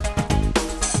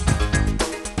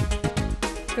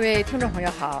各位听众朋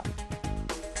友好，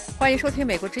欢迎收听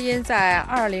美国之音在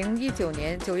2019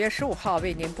年9月15号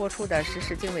为您播出的时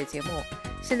事经纬节目。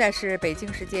现在是北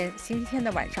京时间星期天的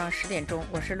晚上10点钟，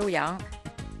我是陆洋，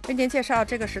为您介绍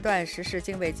这个时段时事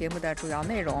经纬节目的主要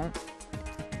内容。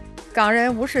港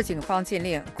人无视警方禁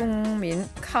令，公民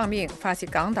抗命发起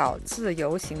港岛自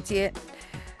由行街。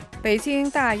北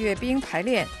京大阅兵排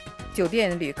练，酒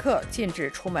店旅客禁止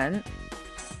出门。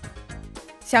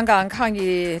香港抗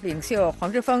议领袖黄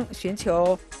之锋寻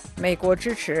求美国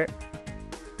支持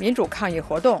民主抗议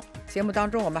活动。节目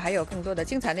当中我们还有更多的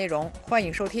精彩内容，欢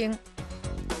迎收听。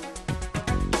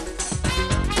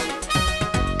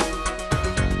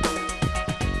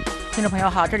听众朋友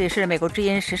好，这里是美国之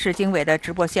音时事经纬的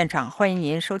直播现场，欢迎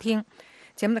您收听。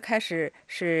节目的开始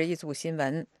是一组新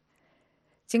闻。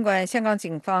尽管香港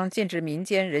警方禁止民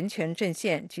间人权阵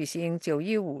线举行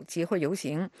915集会游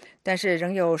行，但是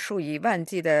仍有数以万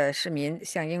计的市民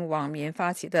响应网民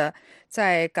发起的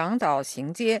在港岛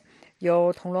行街，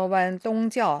由铜锣湾东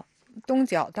角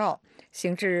道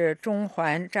行至中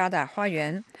环渣打花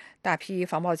园。大批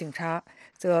防暴警察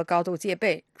则高度戒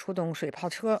备，出动水炮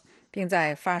车，并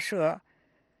在发射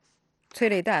催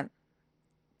泪弹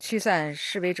驱散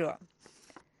示威者。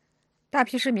大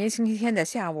批市民星期天的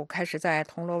下午开始在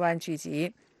铜锣湾聚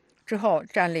集，之后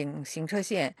占领行车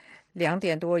线。2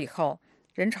点多以后，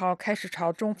人潮开始朝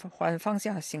中环方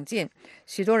向行进，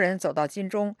许多人走到金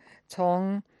钟，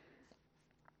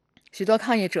许多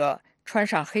抗议者穿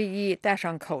上黑衣，戴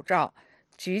上口罩，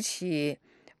举起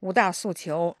五大诉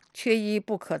求、缺一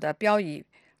不可的标语，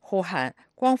呼喊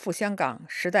光复香港、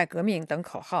时代革命等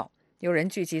口号。有人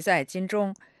聚集在金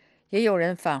钟，也有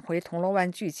人返回铜锣湾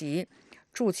聚集，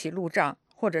筑起路障，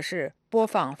或者是播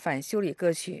放反修理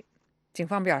歌曲。警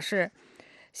方表示，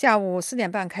下午4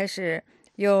点半开始，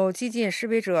有激进示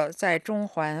威者在中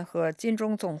环和金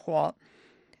钟纵火、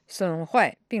损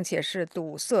坏并且是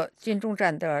堵塞金钟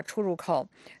站的出入口。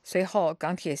随后，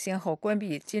港铁先后关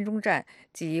闭金钟站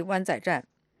及湾仔站。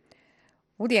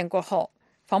5点过后，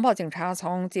防暴警察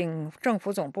从政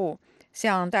府总部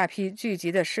向大批聚集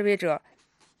的示威者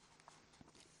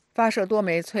发射多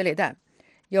枚催泪弹。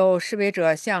有示威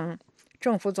者向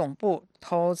政府总部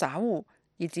投杂物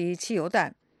以及汽油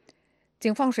弹，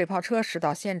警方水炮车驶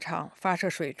到现场发射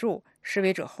水柱，示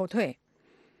威者后退。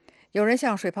有人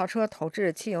向水炮车投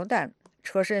掷汽油弹，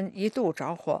车身一度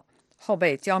着火，后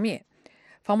被浇灭。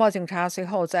防暴警察随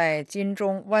后在金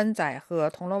钟、湾仔和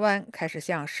铜锣湾开始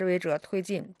向示威者推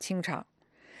进清场。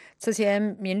此前，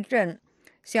民阵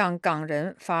向港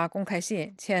人发公开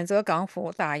信，谴责港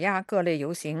府打压各类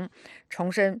游行，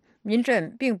重申民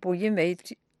阵并不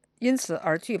因此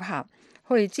而惧怕，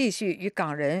会继续与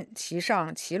港人齐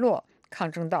上齐落，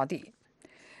抗争到底。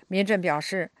民阵表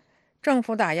示，政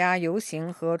府打压游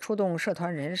行和出动社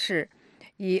团人士，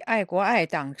以爱国爱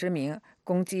党之名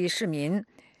攻击市民，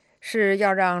是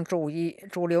要让主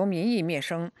流民意灭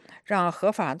声，让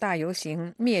合法大游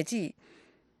行灭迹。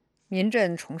民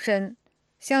阵重申，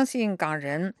相信港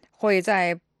人会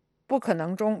在不可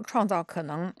能中创造可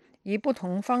能，以不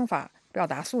同方法表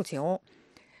达诉求。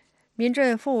民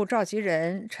阵副召集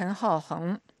人陈浩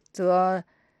恒则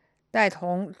带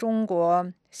同中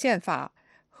国宪法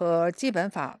和基本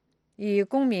法，以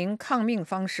公民抗命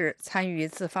方式参与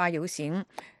自发游行，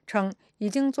称已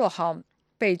经做好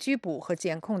被拘捕和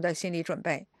检控的心理准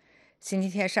备。星期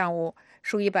天上午，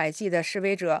数以百计的示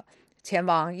威者前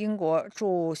往英国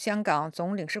驻香港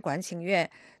总领事馆请愿，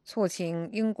促请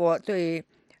英国对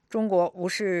中国无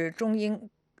视中英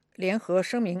联合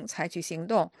声明采取行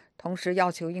动，同时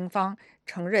要求英方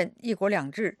承认一国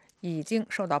两制已经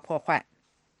受到破坏。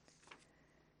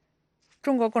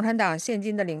中国共产党现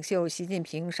今的领袖习近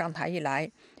平上台以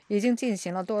来，已经进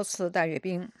行了多次大阅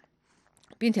兵，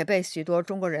并且被许多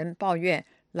中国人抱怨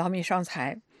劳民伤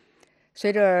财。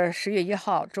随着10月1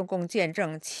号中共建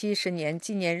政70年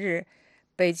纪念日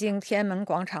北京天安门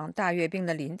广场大阅兵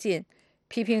的临近，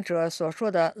批评者所说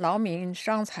的劳民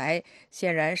伤财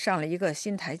显然上了一个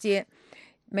新台阶。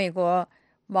美国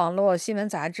网络新闻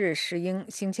杂志《时英》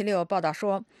星期六报道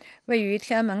说，位于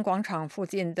天安门广场附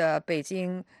近的北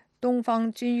京东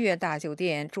方君悦大酒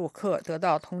店住客得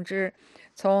到通知，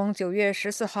从9月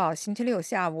14号星期六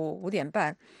下午5点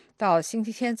半到星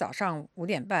期天早上5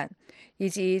点半，以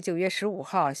及9月15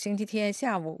号星期天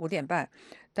下午5点半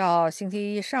到星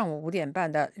期一上午5点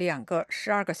半的2个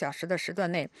12个小时的时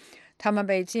段内，他们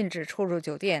被禁止出入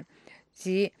酒店，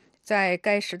即在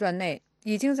该时段内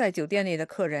已经在酒店内的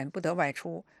客人不得外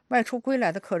出，外出归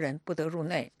来的客人不得入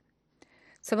内。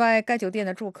此外，该酒店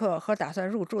的住客和打算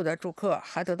入住的住客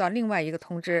还得到另外一个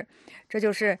通知，这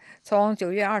就是从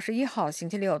9月21号星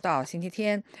期六到星期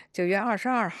天，9月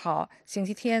22号星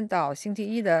期天到星期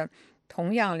一的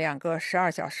同样2个12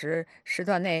小时时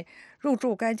段内，入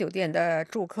住该酒店的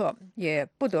住客也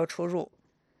不得出入。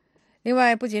另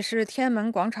外，不仅是天安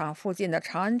门广场附近的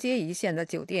长安街一线的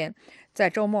酒店，在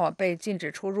周末被禁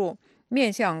止出入，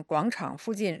面向广场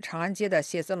附近长安街的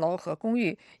写字楼和公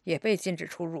寓也被禁止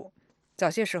出入。早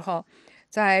些时候，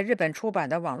在日本出版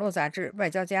的网络杂志《外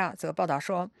交家》则报道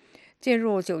说，进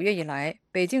入9月以来，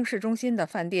北京市中心的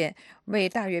饭店为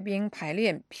大阅兵排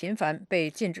练频繁被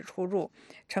禁止出入，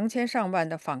成千上万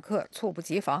的访客猝不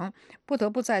及防，不得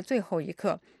不在最后一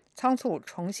刻仓促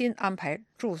重新安排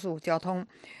住宿交通，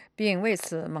并为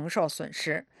此蒙受损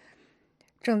失。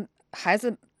孩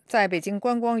子在北京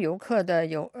观光游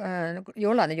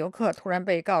览的游客突然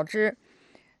被告知，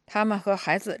他们和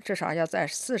孩子至少要在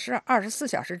24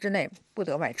小时之内不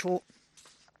得外出。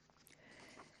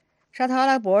沙特阿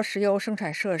拉伯石油生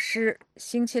产设施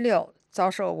星期六遭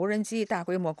受无人机大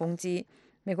规模攻击，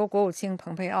美国国务卿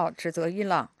蓬佩奥指责伊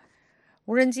朗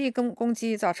无人机攻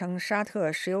击造成沙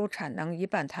特石油产能一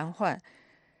半瘫痪，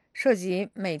涉及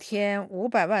每天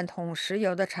500万桶石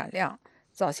油的产量。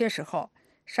早些时候，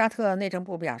沙特内政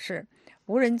部表示，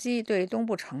无人机对东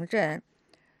部城镇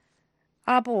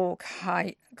阿布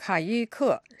卡伊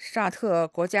克沙特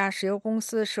国家石油公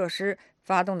司设施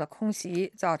发动的空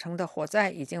袭造成的火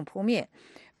灾已经扑灭，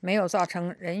没有造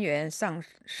成人员丧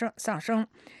生。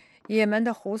也门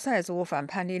的胡塞族反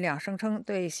叛力量声称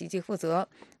对袭击负责。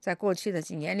在过去的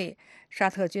几年里，沙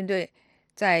特军队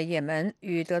在也门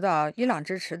与得到伊朗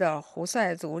支持的胡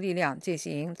塞族力量进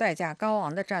行代价高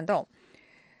昂的战斗。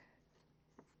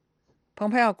蓬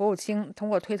佩奥国务卿通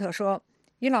过推特说，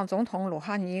伊朗总统鲁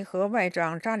哈尼和外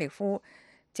长扎里夫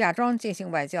假装进行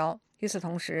外交。与此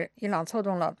同时，伊朗策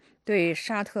动了对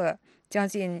沙特将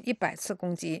近100次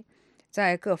攻击。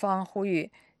在各方呼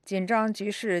吁紧张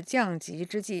局势降级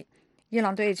之际，伊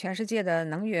朗对全世界的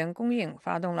能源供应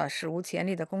发动了史无前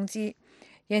例的攻击。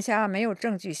眼下没有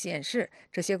证据显示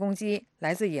这些攻击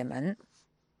来自也门。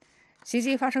袭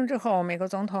击发生之后，美国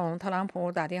总统特朗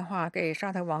普打电话给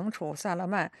沙特王储萨勒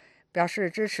曼，表示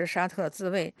支持沙特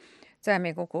自卫。在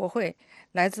美国国会，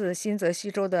来自新泽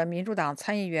西州的民主党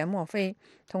参议员莫菲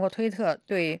通过推特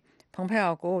对蓬佩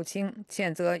奥国务卿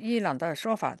谴责伊朗的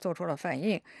说法做出了反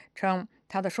应，称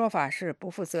他的说法是不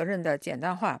负责任的简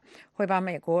单化，会把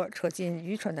美国扯进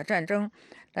愚蠢的战争。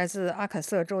来自阿肯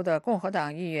色州的共和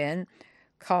党议员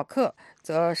考克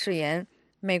则誓言，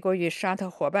美国与沙特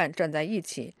伙伴站在一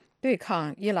起，对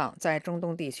抗伊朗在中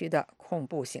东地区的恐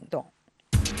怖行动。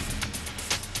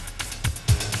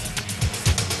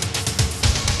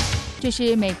这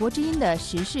是美国之音的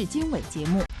时事经纬节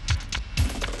目。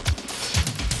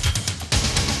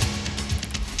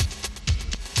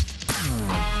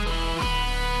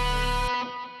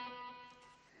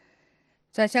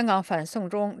在香港反送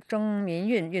中征民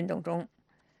运动中，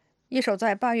一首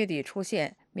在8月底出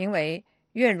现、名为《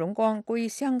愿荣光归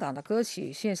香港》的歌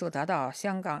曲，迅速得到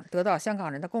香港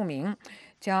人的共鸣，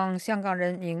将香港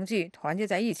人凝聚团结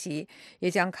在一起，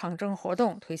也将抗争活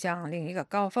动推向另一个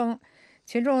高峰。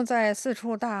群众在四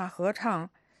处大合唱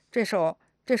这首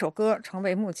歌，成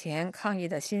为目前抗议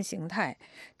的新形态。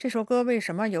这首歌为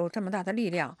什么有这么大的力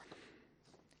量？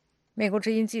美国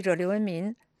之音记者刘文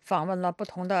民访问了不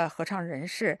同的合唱人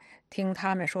士，听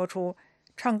他们说出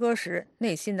唱歌时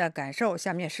内心的感受。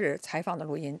下面是采访的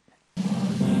录音。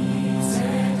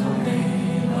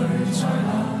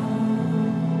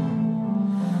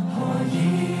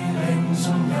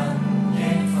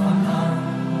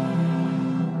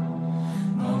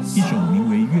一首名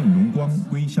为《愿荣光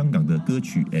归香港》的歌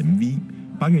曲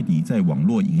MV，8月底在网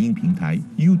络影音平台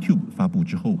YouTube 发布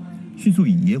之后，迅速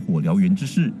以野火燎原之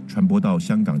势传播到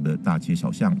香港的大街小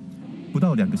巷。不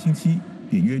到2个星期，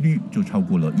点阅率就超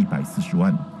过了140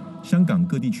万。香港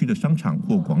各地区的商场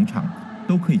或广场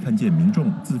都可以看见民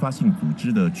众自发性组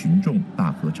织的群众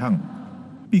大合唱，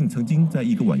并曾经在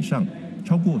一个晚上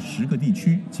超过10个地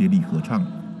区接力合唱，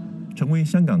成为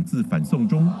香港自反送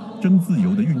中争自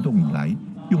由的运动以来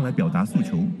用来表达诉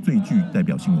求最具代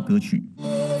表性的歌曲。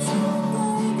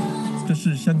这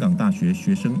是香港大学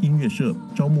学生音乐社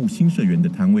招募新社员的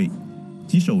摊位。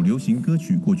几首流行歌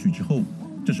曲过去之后，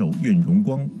这首《愿荣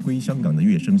光归香港》的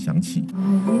乐声响起。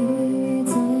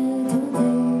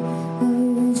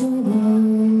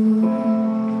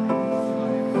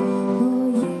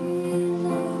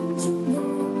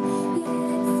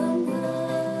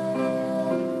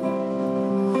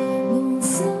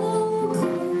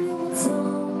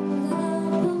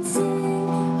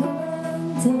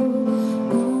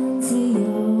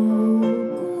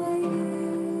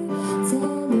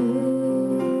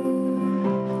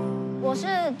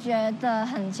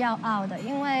骄傲的，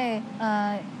因为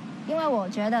我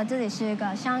觉得自己是一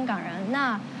个香港人。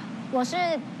那我是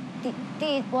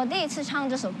我第一次唱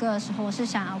这首歌的时候，我是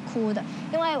想要哭的，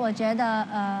因为我觉得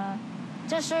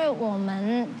这是我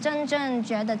们真正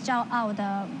觉得骄傲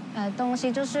的东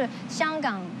西，就是香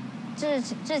港自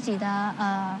己的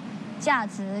价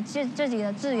值，自己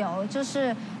的自由，就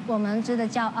是我们值得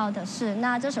骄傲的事。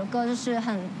那这首歌就是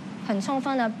很充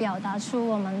分的表达出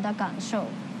我们的感受。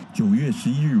9月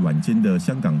11日晚间的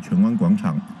香港荃湾广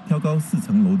场，挑高4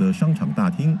层楼的商场大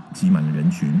厅挤满了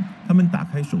人群，他们打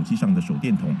开手机上的手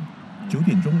电筒。9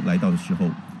点钟来到的时候，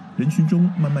人群中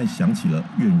慢慢响起了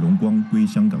愿荣光归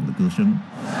香港的歌声，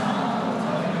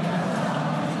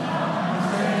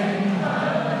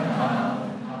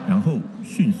然后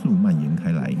迅速蔓延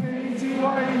开来。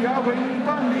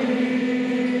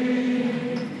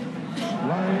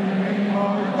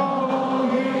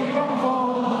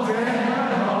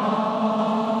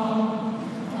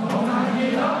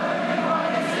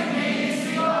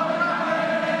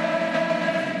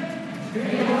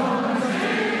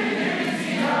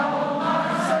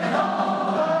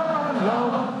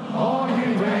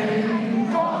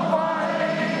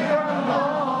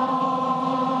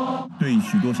对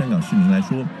许多香港市民来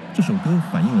说，这首歌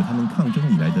反映了他们抗争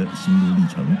以来的心路历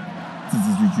程，字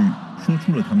字句句说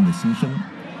出了他们的心声。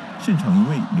现场一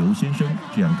位刘先生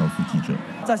这样告诉记者：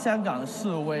在香港示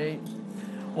威，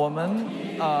我们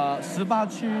18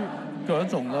区各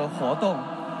种的活动，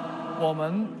我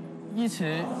们一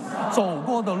起走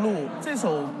过的路，这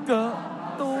首歌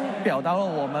都表达了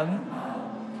我们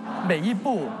每一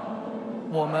步，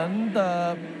我们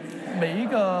的每一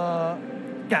个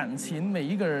感情，每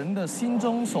一个人的心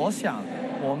中所想，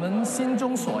我们心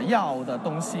中所要的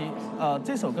东西。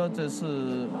这首歌就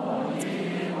是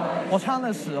我唱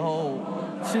的时候，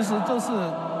其实就是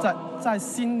在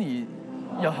心里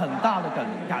有很大的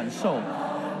感受，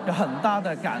有很大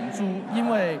的感触，因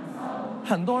为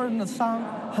很多人的伤，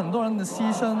很多人的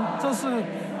牺牲，就是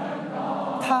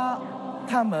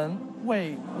他们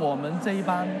为我们这一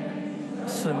班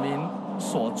市民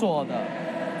所做的。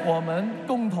我们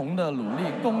共同的努力，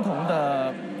共同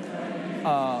的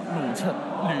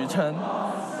旅程，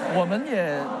我们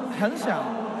也很想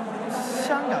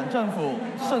香港政府，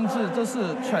甚至这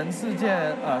是全世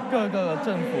界各个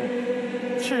政府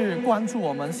去关注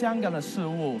我们香港的事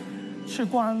务，去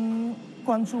关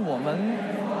注我们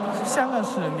香港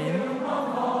市民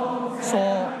所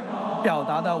表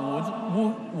达的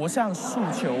无项诉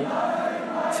求。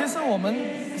其实我们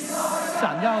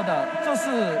想要的就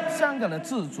是香港的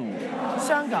自主，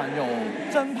香港有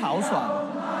真普选。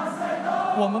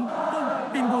我们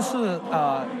并不是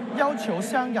要求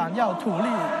香港要独立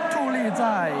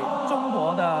在中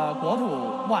国的国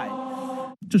土外。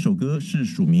这首歌是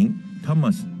署名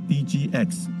Thomas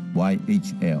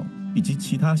DGXYHL 以及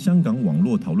其他香港网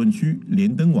络讨论区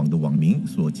连登网的网民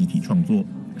所集体创作。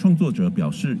创作者表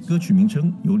示，歌曲名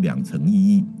称有2层意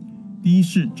义：第一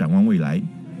是展望未来，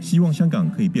希望香港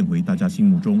可以变回大家心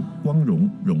目中光荣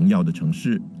荣耀的城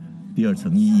市；第2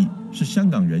层意义是香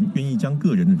港人愿意将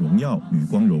个人的荣耀与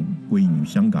光荣归于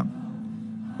香港。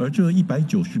而这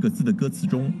190个字的歌词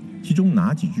中，其中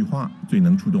哪几句话最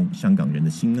能触动香港人的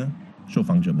心呢？受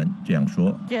访者们这样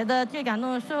说：觉得最感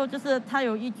动的时候，就是他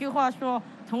有一句话说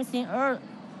“同行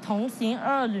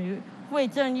儿女为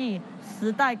正义，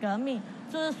时代革命”，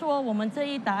就是说我们这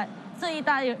一代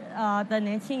的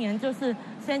年轻人，就是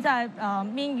现在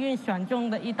命运选中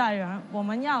的一代人，我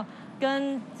们要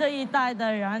跟这一代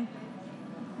的人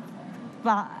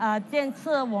建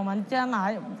设我们将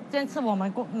来，建设我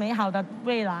们美好的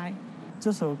未来。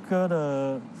这首歌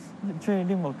的最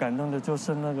令我感动的就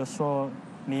是那个说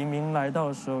黎明来到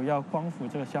的时候要光复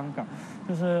这个香港，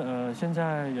就是现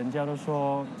在人家都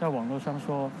说在网络上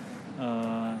说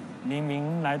黎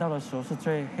明来到的时候是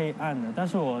最黑暗的，但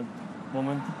是我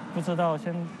们不知道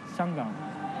香港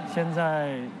现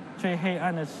在最黑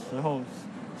暗的时候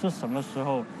是什么时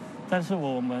候，但是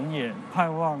我们也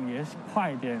盼望也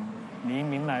快点黎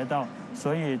明来到，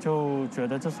所以就觉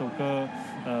得这首歌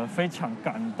非常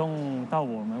感动到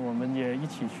我们也一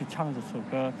起去唱这首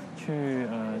歌，去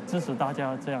支持大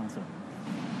家这样子。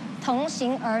同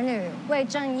行儿女为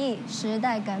正义，时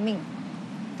代革命。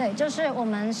对，就是我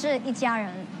们是一家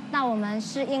人。那我们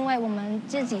是因为我们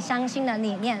自己相信的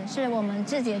理念是我们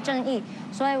自己的正义，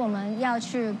所以我们要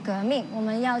去革命，我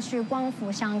们要去光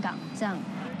复香港。这样，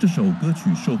这首歌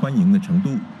曲受欢迎的程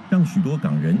度，让许多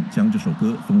港人将这首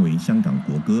歌封为香港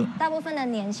国歌。大部分的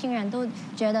年轻人都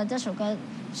觉得这首歌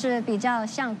是比较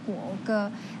像国歌，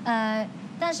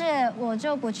但是我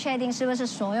就不确定是不是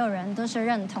所有人都是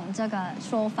认同这个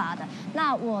说法的。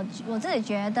那我自己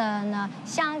觉得呢，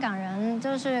香港人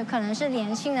就是可能是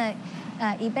年轻的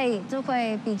一辈就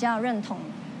会比较认同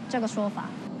这个说法。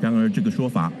然而，这个说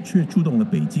法却触动了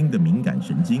北京的敏感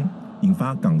神经，引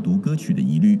发港独歌曲的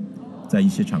疑虑。在一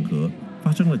些场合，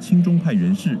发生了亲中派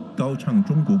人士高唱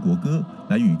中国国歌，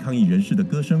来与抗议人士的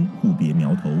歌声互别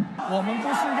苗头。我们不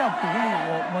是要独立，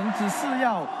我们只是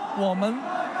要我们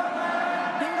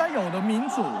应该有的民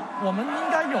主，我们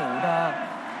应该有的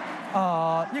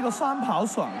一个三跑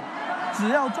爽。只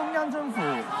要中央政府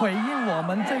回应我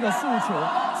们这个诉求，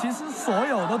其实所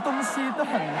有的东西都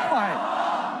很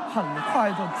快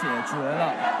就解决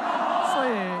了。所以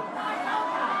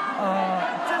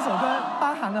这首歌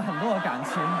包含了很多的感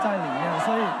情在里面，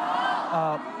所以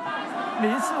每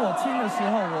一次我听的时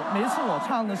候，每一次我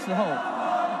唱的时候，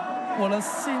我的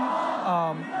心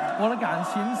我的感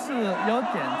情是有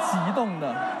点激动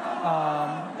的，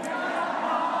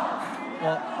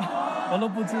我都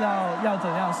不知道要怎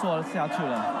样说下去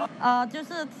了。就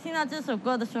是听到这首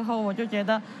歌的时候，我就觉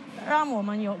得让我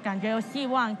们感觉有希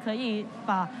望，可以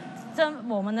把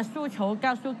我们的诉求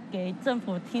告诉给政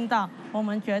府听到。我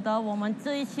们觉得我们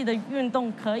这一期的运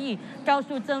动可以告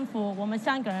诉政府，我们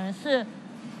香港人是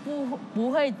不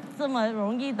会这么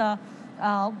容易的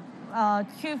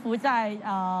屈服在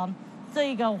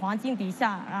这个环境底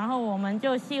下。然后我们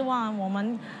就希望我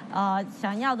们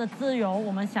想要的自由，我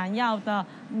们想要的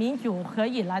民主可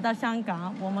以来到香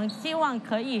港。我们希望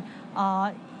可以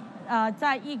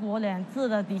在一国两制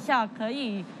的底下，可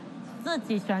以自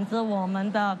己选择我们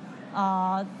的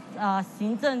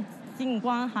行政机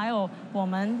关，还有我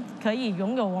们可以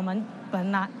拥有我们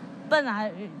本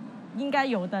来应该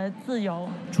有的自由。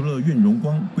除了愿荣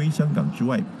光归香港之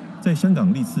外，在香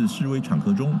港历次示威场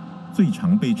合中，最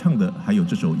常被唱的还有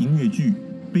这首音乐剧《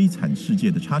悲惨世界》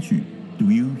的插曲《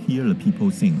Do You Hear the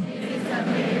People Sing》。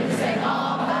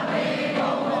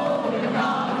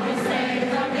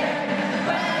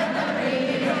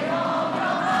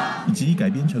以及改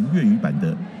编成粤语版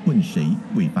的《问谁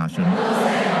未发生》。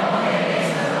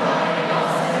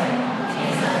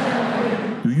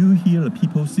Do You Hear the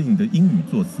People Sing 的英语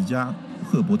作词家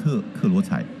赫伯特·克罗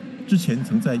采之前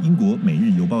曾在英国《每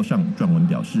日邮报》上撰文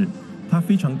表示，他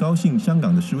非常高兴香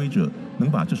港的示威者能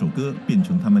把这首歌变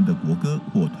成他们的国歌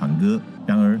或团歌。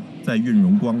然而，在《愿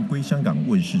荣光归香港》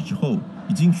问世之后，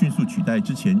已经迅速取代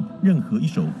之前任何一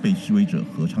首被示威者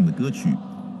合唱的歌曲。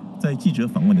在记者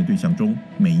访问的对象中，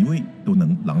每一位都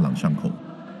能朗朗上口。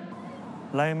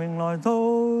黎明來到，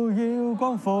要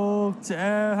光復這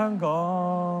香港，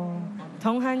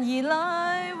同行而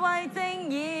來，為正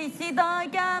義時代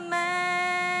革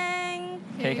命，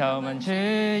祈求民主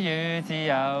與自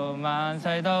由，萬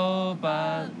世都不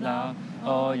朽。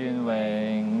我願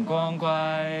榮光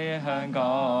歸香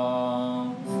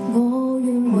港。我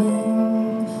願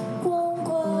榮光歸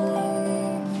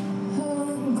香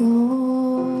港。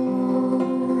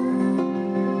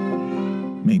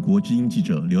美国之音记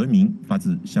者刘恩明发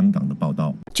自香港的报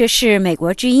道。这是美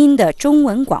国之音的中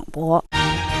文广播。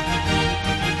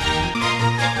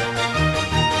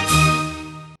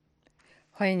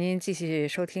欢迎您继续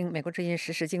收听美国之音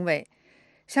时事经纬。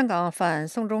香港反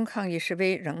送中抗议示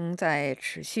威仍在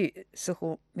持续，似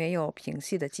乎没有平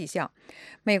息的迹象。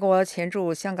美国前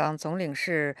驻香港总领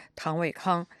事唐伟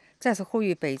康再次呼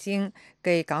吁北京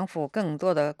给港府更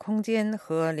多的空间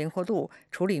和灵活度，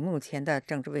处理目前的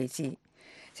政治危机。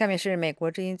下面是美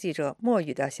国之音记者莫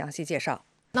宇的详细介绍。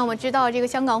那我们知道，这个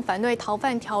香港反对逃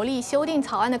犯条例修订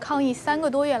草案的抗议3个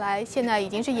多月来，现在已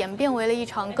经是演变为了一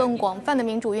场更广泛的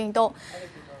民主运动。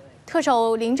特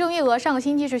首林郑月娥上个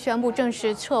星期是宣布正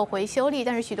式撤回修例，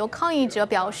但是许多抗议者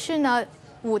表示呢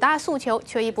，5大诉求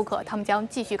缺一不可，他们将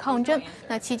继续抗争。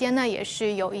那期间呢，也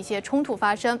是有一些冲突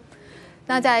发生。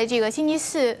那在这个星期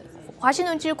四，华盛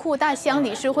顿智库大西洋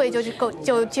理事会就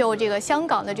这个香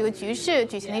港的这个局势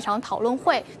举行了一场讨论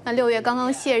会。那6月刚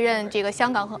刚卸任这个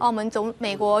香港和澳门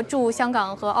美国驻香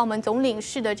港和澳门总领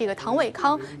事的这个唐伟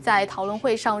康在讨论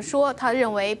会上说，他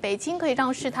认为北京可以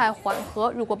让事态缓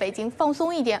和，如果北京放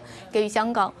松一点，给予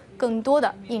香港更多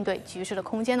的应对局势的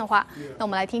空间的话。那我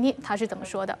们来听听他是怎么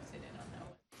说的。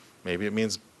Maybe it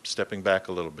means stepping back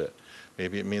a little bit.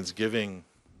 Maybe it means giving.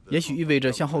 也许意味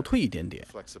着向后退一点点，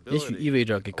也许意味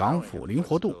着给港府灵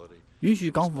活度，允许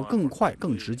港府更快、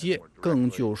更直接、更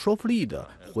具有说服力地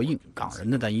回应港人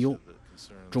的担忧。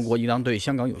中国应当对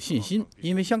香港有信心，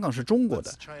因为香港是中国的，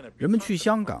人们去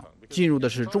香港进入的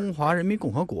是中华人民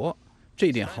共和国，这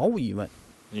一点毫无疑问。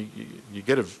You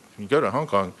go to Hong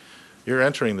Kong, you're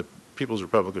entering the People's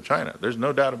Republic of China. There's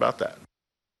no doubt about that.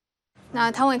 那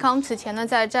唐伟康此前呢，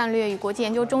在战略与国际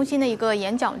研究中心的一个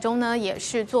演讲中呢，也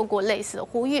是做过类似的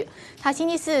呼吁。他星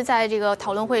期四在这个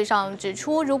讨论会上指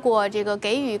出，如果这个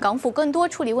给予港府更多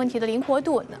处理问题的灵活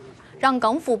度呢，让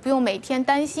港府不用每天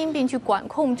担心并去管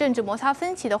控政治摩擦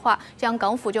分歧的话，这样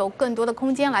港府就有更多的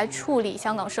空间来处理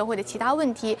香港社会的其他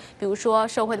问题，比如说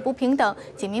社会的不平等、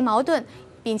警民矛盾，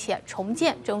并且重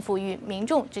建政府与民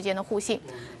众之间的互信。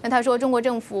那他说，中国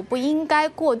政府不应该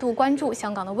过度关注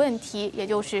香港的问题，也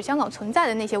就是香港存在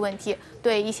的那些问题，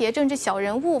对一些政治小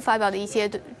人物发表的一些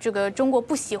这个中国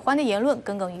不喜欢的言论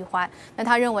耿耿于怀。那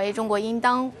他认为，中国应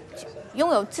当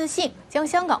拥有自信，将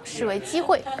香港视为机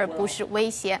会而不是威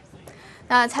胁。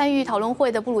那参与讨论会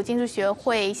的布鲁金斯学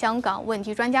会香港问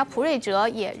题专家蒲瑞哲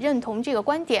也认同这个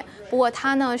观点，不过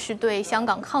他呢是对香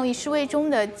港抗议示威中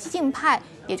的激进派，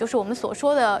也就是我们所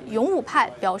说的勇武派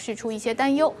表示出一些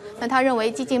担忧。那他认为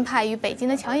激进派与北京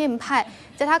的强硬派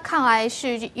在他看来是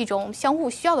一种相互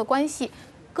需要的关系，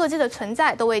各自的存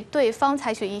在都为对方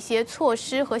采取一些措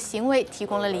施和行为提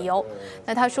供了理由。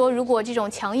那他说，如果这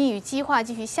种强硬与激化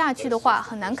继续下去的话，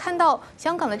很难看到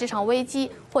香港的这场危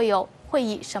机会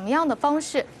以什么样的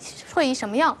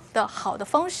好的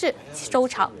方式收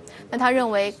场。那他认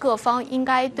为各方应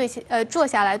该坐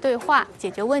下来对话，解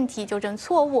决问题，纠正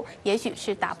错误，也许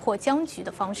是打破僵局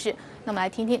的方式。那么来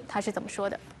听听他是怎么说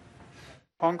的。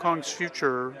Hong Kong's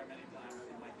future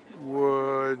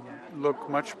would look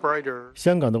much brighter.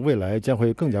 香港的未来将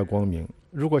会更加光明，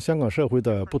如果香港社会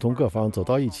的不同各方走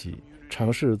到一起，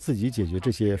尝试自己解决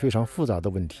这些非常复杂的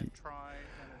问题。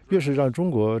越是让中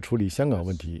国处理香港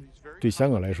问题，对香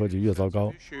港来说就越糟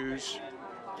糕。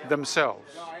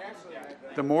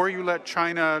The more you let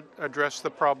China address the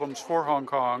problems for Hong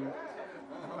Kong,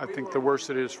 I think the worse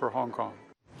it is for Hong Kong.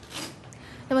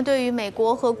 那么，对于美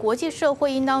国和国际社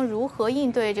会应当如何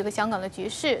应对这个香港的局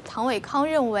势，唐伟康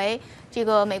认为，这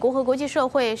个美国和国际社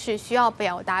会是需要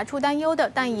表达出担忧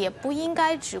的，但也不应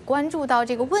该只关注到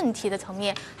这个问题的层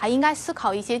面，还应该思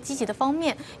考一些积极的方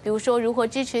面，比如说如何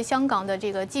支持香港的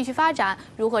这个继续发展，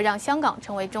如何让香港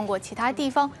成为中国其他地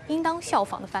方应当效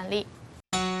仿的范例。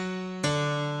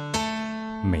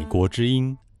美国之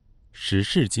音，时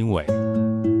事经纬。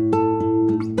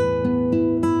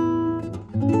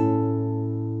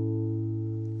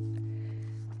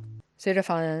随着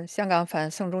香港反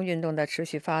送中运动的持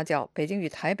续发酵，北京与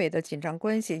台北的紧张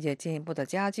关系也进一步的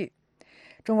加剧。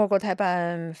中国国台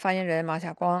办发言人马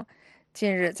晓光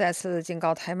近日再次警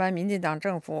告台湾民进党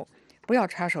政府不要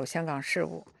插手香港事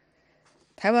务。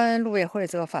台湾陆委会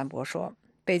则反驳说，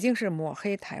北京是抹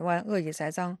黑台湾，恶意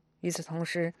栽赃。与此同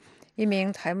时，一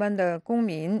名台湾的公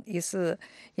民疑似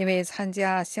因为参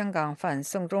加香港反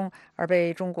送中而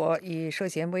被中国以涉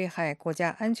嫌危害国家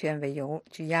安全为由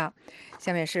拘押。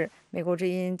下面是美国之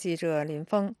音记者林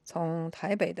峰从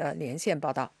台北的连线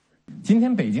报道。今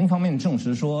天北京方面证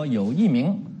实说，有一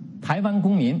名台湾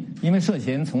公民因为涉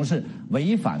嫌从事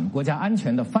违反国家安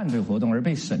全的犯罪活动而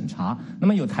被审查。那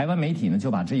么有台湾媒体呢就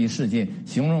把这一事件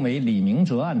形容为李明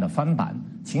哲案的翻版，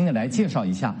请你来介绍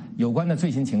一下有关的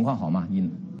最新情况好吗？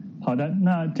好的，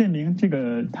那这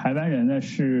个台湾人呢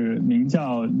是名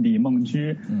叫李梦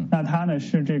居，那他呢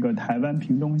是这个台湾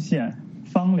屏东县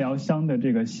枋寮乡的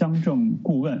这个乡政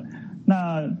顾问。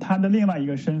那他的另外一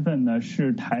个身份呢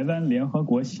是台湾联合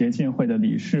国协进会的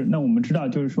理事。那我们知道，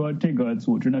就是说这个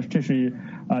组织呢，这是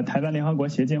台湾联合国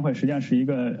协进会，实际上是一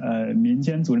个民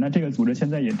间组织。那这个组织现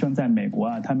在也正在美国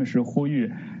啊，他们是呼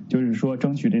吁，就是说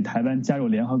争取这台湾加入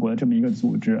联合国的这么一个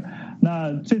组织。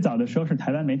那最早的时候是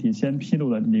台湾媒体先披露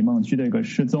了李梦居的一个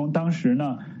失踪，当时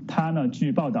呢，他呢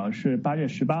据报道是8月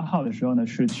18号的时候呢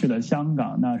是去了香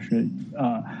港，那是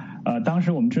当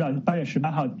时我们知道8月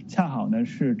18号恰好呢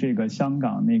是这个香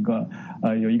港那个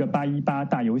有一个818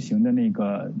大游行的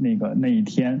那一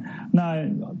天。那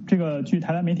这个据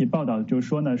台湾媒体报道就是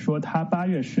说呢，说他8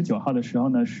月19号的时候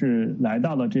呢是来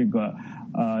到了这个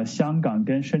香港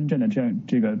跟深圳的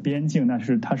这个边境，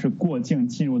他是过境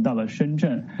进入到了深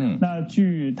圳。那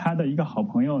据他的一个好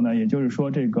朋友呢，也就是说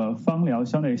这个枋寮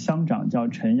乡的乡长叫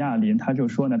陈亚林，他就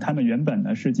说呢，他们原本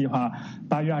呢是计划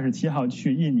8月27号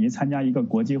去印尼参加一个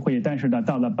国际会议，但是呢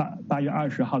到了8月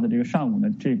20号的这个上午呢，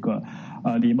这个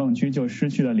李梦居就失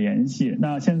去了联系。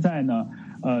那现在呢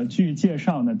据介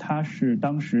绍呢，他是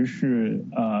当时是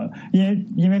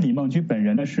因为李梦居本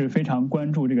人呢是非常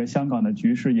关注这个香港的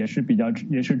局势，也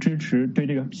是支持对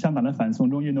这个香港的反送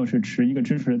中运动是持一个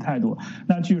支持的态度。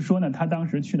那据说呢，他当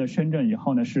时去了深圳以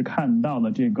后呢，是看到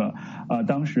了这个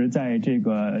当时在这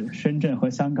个深圳和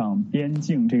香港边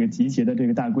境这个集结的这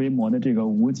个大规模的这个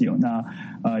武警。那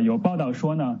有报道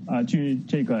说呢，据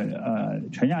这个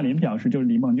陈亚林表示，就是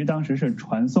李梦居当时是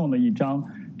传送了一张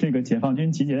这个解放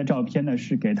军集结的照片呢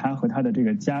是给他和他的这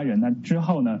个家人，那之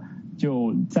后呢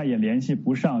就再也联系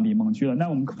不上李梦居了。那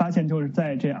我们发现就是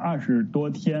在这20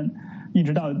多天。一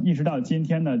直到今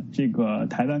天呢，这个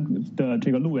台湾的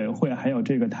这个陆委会，还有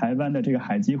这个台湾的这个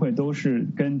海基会，都是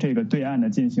跟这个对岸的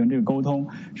进行这个沟通，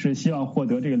是希望获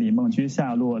得这个李梦居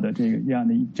下落的这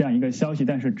样一个消息。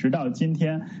但是直到今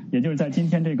天，也就是在今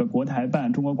天这个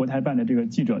中国国台办的这个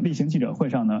例行记者会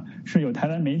上呢，是有台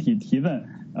湾媒体提问，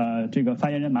这个发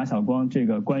言人马晓光这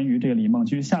个关于这个李梦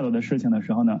居下落的事情的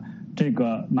时候呢，这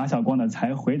个马晓光呢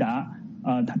才回答。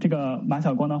他这个马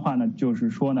晓光的话呢，就是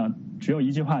说呢，只有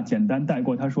一句话简单带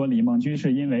过。他说，李梦居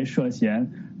是因为涉嫌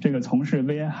这个从事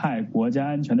危害国家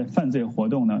安全的犯罪活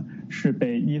动呢，是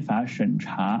被依法审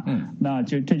查。那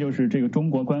这就是这个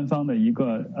中国官方的一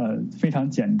个非常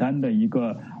简单的一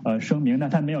个声明。那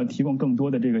他没有提供更多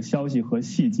的这个消息和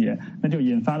细节，那就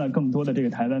引发了更多的这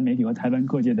个台湾媒体和台湾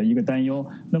各界的一个担忧。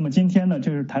那么今天呢，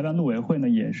就是台湾陆委会呢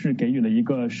也是给予了一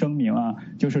个声明啊，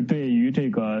就是对于这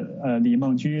个李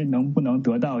梦居能不能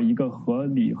得到一个合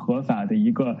理合法的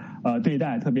一个对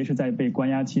待，特别是在被关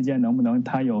押期间，能不能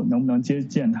接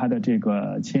见他的这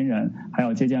个亲人，还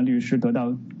有接见律师，得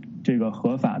到这个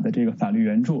合法的这个法律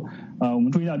援助。我们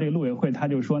注意到这个陆委会他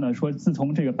就说呢，说自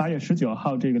从这个8月19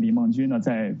号这个李梦居呢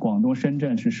在广东深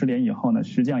圳是失联以后呢，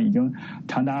实际上已经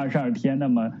长达22天。那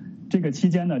么这个期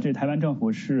间呢，这台湾政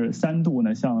府是3度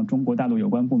呢向中国大陆有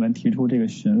关部门提出这个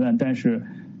询问，但是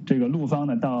这个陆方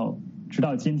呢直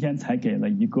到今天才给了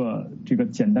一个这个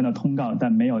简单的通告，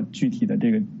但没有具体的这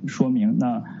个说明。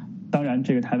那当然，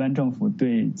这个台湾政府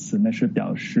对此呢是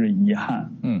表示遗憾。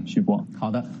徐波，好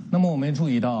的。那么我们注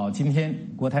意到，今天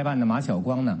国台办的马晓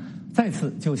光呢，再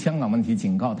次就香港问题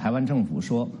警告台湾政府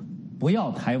说，不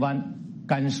要台湾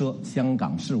干涉香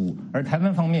港事务，而台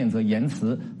湾方面则言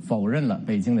辞否认了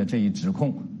北京的这一指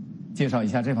控。介绍一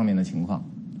下这方面的情况。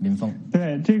林峰，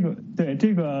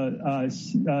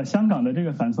香港的这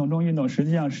个反送中运动，实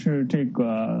际上是这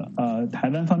个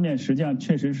台湾方面实际上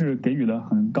确实是给予了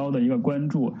很高的一个关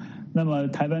注。那么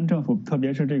台湾政府，特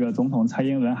别是这个总统蔡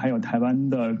英文，还有台湾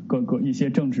的一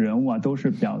些政治人物啊，都是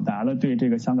表达了对这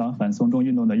个香港反送中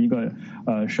运动的一个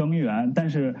声援。但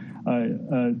是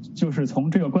就是从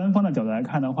这个官方的角度来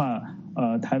看的话，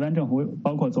台湾政府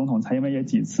包括总统蔡英文也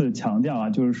几次强调啊，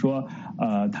就是说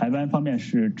台湾方面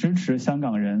是支持香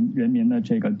港人民的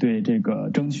这个对这个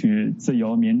争取自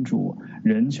由民主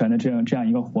人权的这样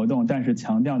一个活动，但是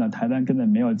强调呢，台湾根本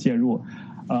没有介入。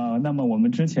那么我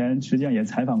们之前实际上也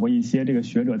采访过一些这个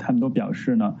学者，他们都表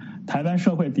示呢，台湾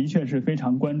社会的确是非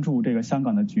常关注这个香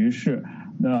港的局势，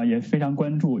也非常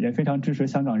关注，也非常支持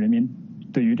香港人民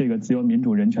对于这个自由民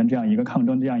主人权这样一个抗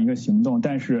争这样一个行动。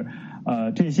但是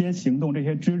这些行动这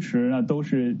些支持呢都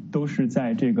是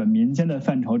在这个民间的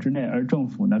范畴之内，而政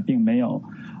府呢并没有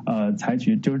采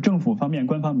取，就是政府方面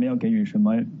官方没有给予什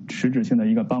么实质性的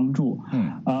一个帮助。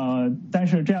但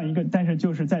是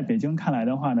就是在北京看来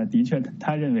的话呢，的确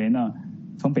他认为呢，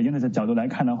从北京的角度来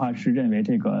看的话，是认为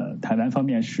这个台湾方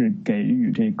面是给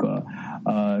予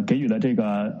了这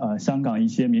个香港一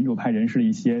些民主派人士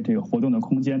一些这个活动的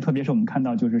空间。特别是我们看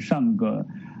到就是上个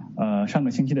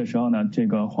星期的时候呢，这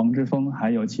个黄之锋还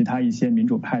有其他一些民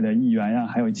主派的议员呀，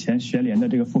还有前学联的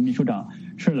这个副秘书长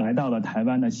是来到了台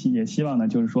湾的，也希望呢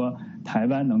就是说台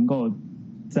湾能够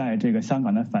在这个香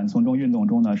港的反送中运动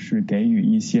中呢是给予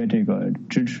一些这个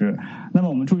支持。那么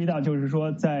我们注意到就是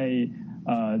说在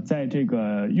这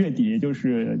个月底，就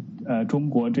是中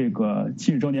国这个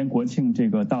70周年国庆这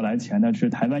个到来前呢，是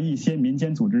台湾一些民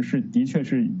间组织的确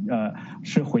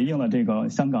是回应了这个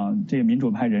香港这个民主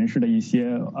派人士的一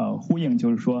些呼应，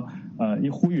就是说一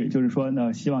呼吁，就是说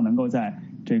呢，希望能够在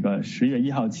这个10月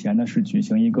1号前呢是举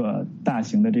行一个大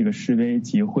型的这个示威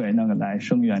集会，那个来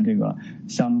声援这个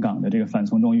香港的这个反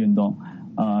送中运动。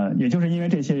也就是因为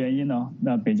这些原因呢，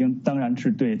那北京当然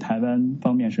是对台湾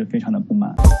方面是非常的不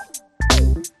满。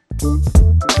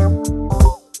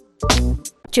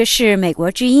这是美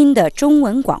国之音的中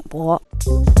文广播。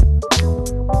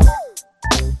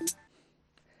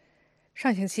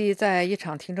上星期在一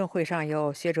场听证会上，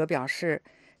有学者表示，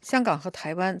香港和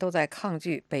台湾都在抗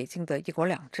拒北京的一国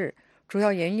两制，主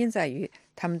要原因在于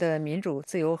他们的民主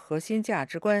自由核心价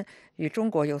值观与中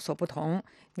国有所不同，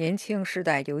年轻世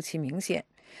代尤其明显，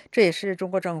这也是中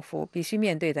国政府必须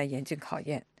面对的严峻考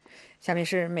验。下面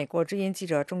是美国之音记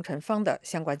者钟晨芳的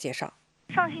相关介绍。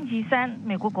上星期三，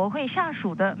美国国会下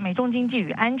属的美中经济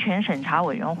与安全审查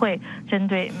委员会针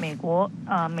对美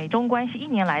中关系1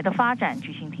年来的发展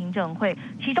举行听证会，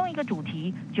其中一个主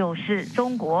题就是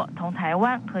中国同台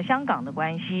湾和香港的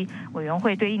关系。委员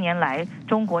会对1年来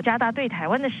中国加大对台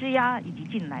湾的施压以及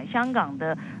近来香港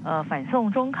的反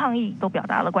送中抗议都表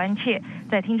达了关切。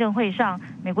在听证会上，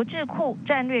美国智库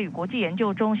战略与国际研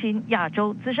究中心亚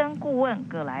洲资深顾问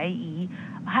葛莱仪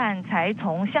和才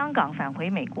从香港返回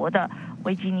美国的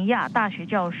维吉尼亚大学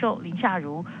教授林夏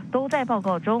如都在报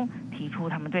告中提出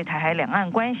他们对台海两岸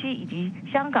关系以及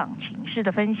香港情势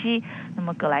的分析。那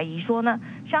么葛莱仪说呢，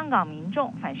香港民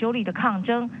众反修例的抗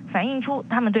争反映出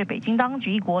他们对北京当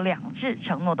局一国两制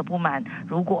承诺的不满，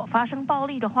如果发生暴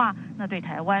力的话，那对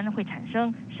台湾会产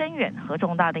生深远和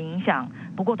重大的影响。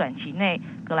不过短期内，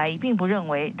葛莱仪并不认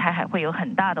为台海会有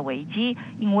很大的危机，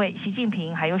因为习近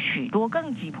平还有许多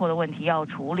更急迫的问题要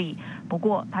处理。不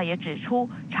过他也指出，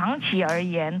长期而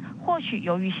言，或许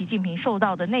由于习近平受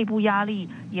到的内部压力，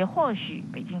也或许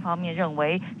北京方面认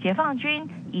为解放军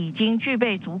已经具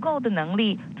备足够的能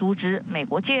力阻止美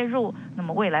国介入，那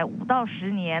么未来5到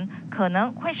10年可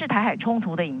能会是台海冲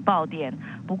突的引爆点。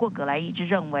不过葛莱仪一直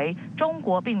认为，中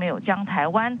国并没有将台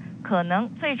湾可能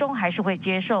最终还是会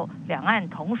接受两岸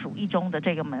同属一中的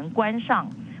这个门关上。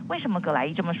为什么葛莱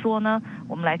仪这么说呢？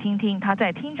我们来听听他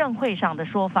在听证会上的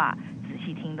说法，仔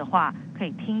细听的话可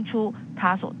以听出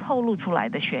他所透露出来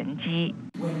的玄机。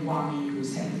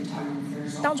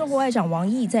当中国外长王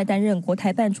毅在担任国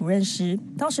台办主任时，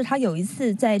当时他有一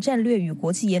次在战略与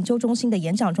国际研究中心的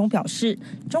演讲中表示，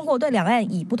中国对两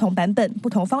岸以不同版本、不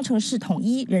同方程式统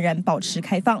一仍然保持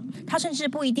开放，他甚至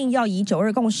不一定要以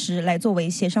9·2共识来作为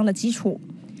协商的基础。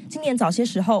今年早些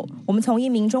时候，我们从一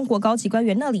名中国高级官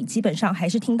员那里基本上还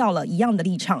是听到了一样的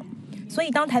立场。所以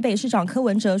当台北市长柯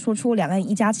文哲说出两岸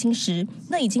一家亲时，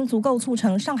那已经足够促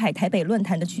成上海台北论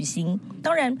坛的举行。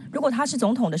当然，如果他是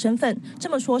总统的身份，这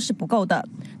么说是不够的，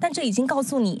但这已经告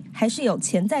诉你还是有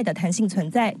潜在的弹性存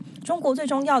在。中国最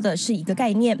重要的是一个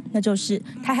概念，那就是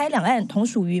台海两岸同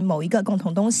属于某一个共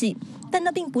同东西，但那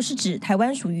并不是指台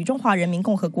湾属于中华人民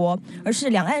共和国，而是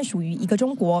两岸属于一个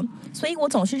中国。所以我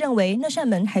总是认为那扇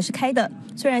门还是开的，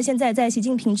虽然现在在习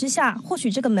近平之下，或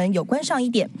许这个门有关上一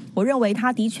点，我认为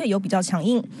他的确有比较强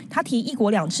硬，他提一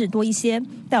国两制多一些，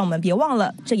但我们别忘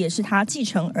了，这也是他继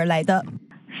承而来的。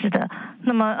是的，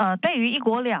那么对于一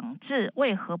国两制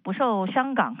为何不受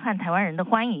香港和台湾人的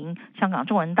欢迎，香港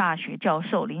中文大学教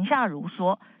授林夏如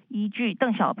说，依据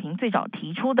邓小平最早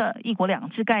提出的一国两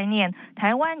制概念，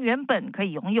台湾原本可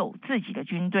以拥有自己的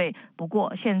军队，不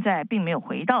过现在并没有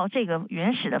回到这个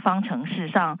原始的方程式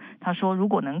上。他说，如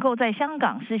果能够在香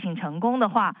港施行成功的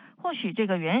话，或许这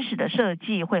个原始的设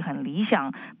计会很理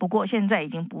想，不过现在已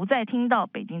经不再听到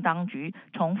北京当局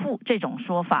重复这种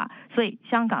说法，所以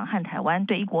香港和台湾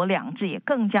对一国两制也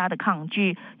更加的抗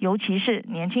拒，尤其是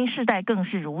年轻世代更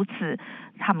是如此。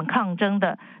他们抗争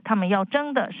的，他们要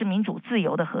争的是民主自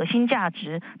由的核心价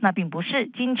值，那并不是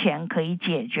金钱可以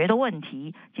解决的问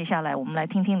题。接下来我们来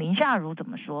听听林夏如怎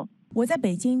么说。我在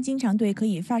北京经常对可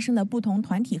以发生的不同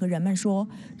团体和人们说，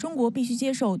中国必须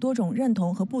接受多种认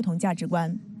同和不同价值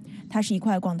观。它是一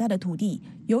块广大的土地，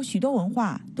有许多文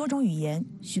化、多种语言、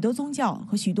许多宗教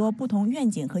和许多不同愿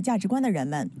景和价值观的人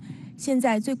们。现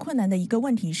在最困难的一个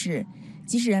问题是，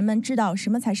即使人们知道什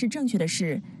么才是正确的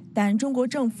事，但中国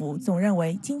政府总认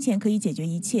为金钱可以解决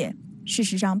一切。事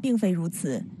实上并非如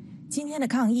此。今天的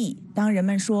抗议，当人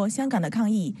们说香港的抗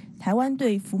议、台湾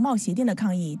对服贸协定的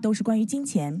抗议都是关于金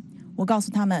钱，我告诉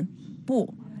他们，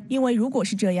不，因为如果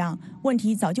是这样，问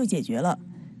题早就解决了，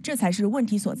这才是问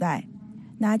题所在。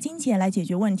拿金钱来解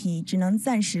决问题，只能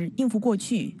暂时应付过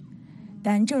去。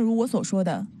但正如我所说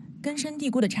的，根深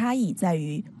蒂固的差异在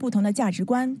于不同的价值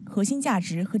观、核心价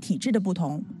值和体制的不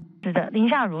同。是的，林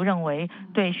夏如认为，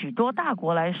对许多大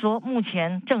国来说，目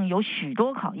前正有许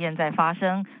多考验在发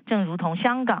生，正如同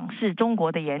香港是中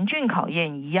国的严峻考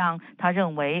验一样。他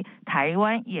认为，台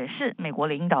湾也是美国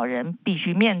领导人必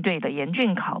须面对的严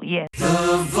峻考验。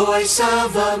The Voice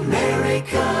of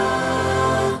America。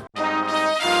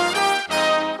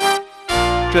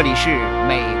这里是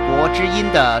美国之音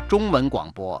的中文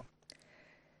广播。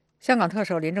香港特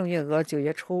首林郑月娥9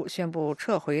月初宣布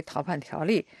撤回逃犯条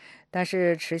例，但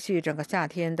是持续整个夏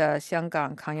天的香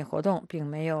港抗议活动并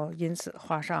没有因此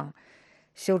画上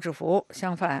休止符，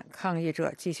相反，抗议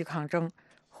者继续抗争，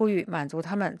呼吁满足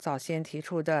他们早先提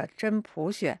出的真普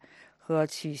选和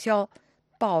取消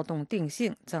暴动定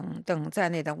性等在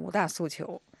内的5大诉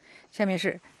求。下面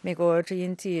是美国之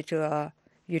音记者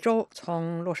宇宙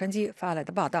从洛杉矶发来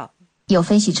的报道。有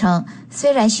分析称，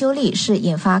虽然修例是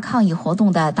引发抗议活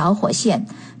动的导火线，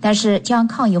但是将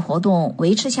抗议活动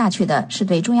维持下去的是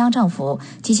对中央政府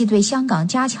及其对香港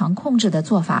加强控制的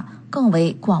做法更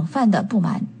为广泛的不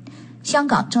满。香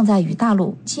港正在与大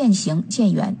陆渐行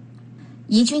渐远。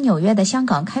移居纽约的香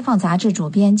港开放杂志主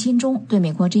编金钟对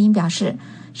美国之音表示，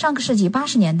上个世纪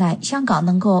80年代，香港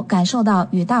能够感受到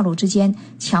与大陆之间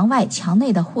墙外墙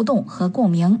内的互动和共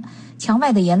鸣，墙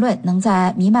外的言论能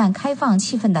在弥漫开放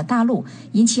气氛的大陆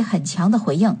引起很强的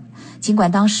回应，尽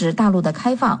管当时大陆的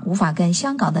开放无法跟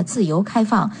香港的自由开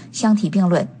放相提并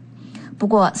论。不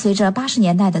过随着80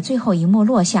年代的最后一幕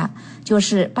落下，就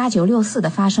是8964的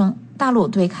发生，大陆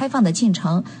对开放的进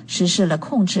程实施了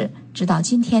控制，直到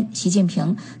今天习近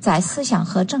平在思想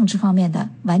和政治方面的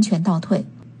完全倒退。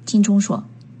金钟说，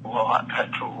我的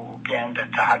主编的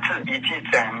杂志以及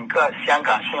整个香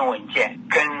港新闻界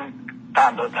跟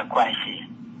大陆的关系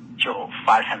就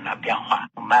发生了变化，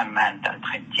慢慢的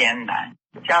很艰难。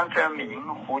江泽民、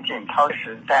胡锦涛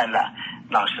时代了，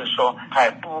老实说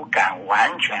还不敢完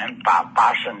全把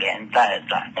80年代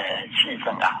的气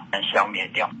氛消灭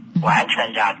掉，完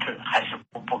全压制还是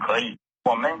不可以。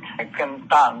我们跟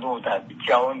大陆的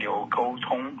交流沟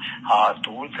通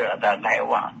读者的来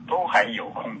往都还有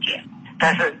空间，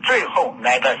但是最后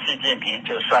来到习近平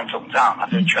就算总账了，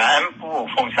就全部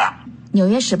封杀。纽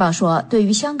约时报说，对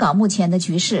于香港目前的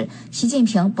局势，习近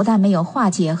平不但没有化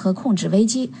解和控制危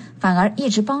机，反而一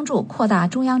直帮助扩大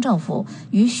中央政府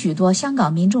与许多香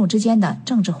港民众之间的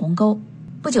政治鸿沟。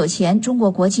不久前，中国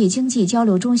国际经济交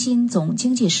流中心总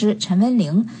经济师陈文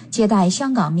玲接待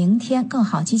香港明天更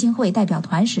好基金会代表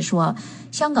团时说，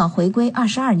香港回归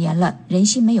22年了，人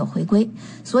心没有回归，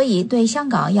所以对香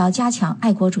港要加强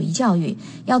爱国主义教育，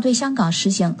要对香港实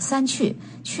行3去：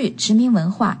去殖民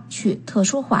文化，去特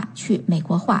殊化，去美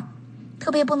国化。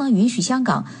特别不能允许香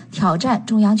港挑战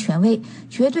中央权威，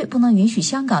绝对不能允许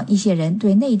香港一些人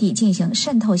对内地进行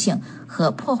渗透性和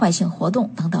破坏性活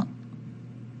动等等。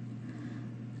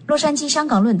洛杉矶香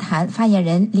港论坛发言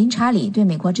人林查理对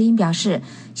美国之音表示，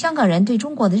香港人对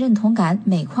中国的认同感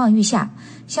每况愈下，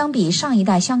相比上一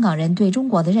代香港人对中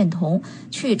国的认同，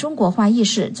去中国化意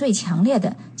识最强烈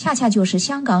的恰恰就是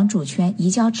香港主权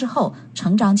移交之后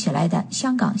成长起来的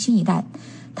香港新一代，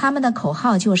他们的口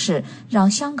号就是让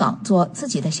香港做自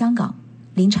己的香港。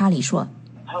林查理说，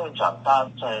他们长大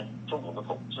在中国的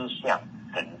统治下，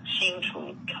很清楚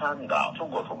看到中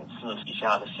国统治底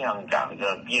下的香港的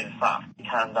变化，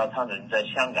看到他们在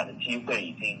香港的机会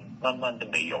已经慢慢的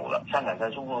没有了。香港在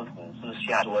中国统治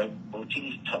下作为国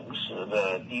际城市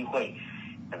的机会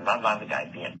慢慢的改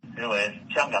变，认为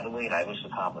香港的未来不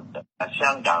是他们的，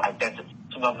香港 identity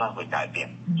是慢慢会改变，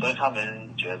所以他们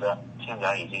觉得香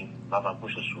港已经慢慢不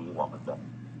是属于我们的。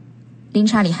林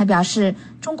查理还表示，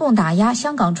中共打压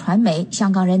香港传媒，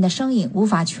香港人的声音无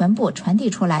法全部传递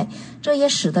出来，这也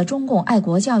使得中共爱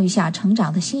国教育下成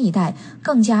长的新一代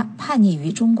更加叛逆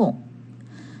于中共。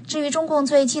至于中共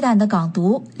最忌惮的港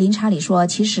独，林查理说，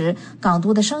其实港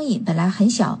独的声音本来很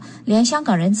小，连香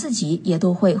港人自己也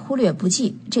都会忽略不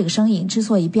计。这个声音之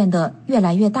所以变得越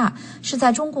来越大，是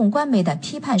在中共官媒的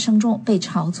批判声中被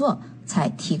炒作，才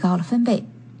提高了分贝。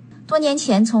多年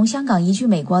前从香港移居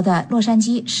美国的洛杉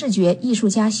矶视觉艺术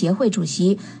家协会主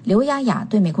席刘雅雅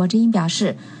对美国之音表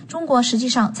示，中国实际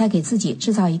上在给自己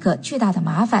制造一个巨大的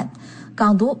麻烦。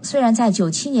港独虽然在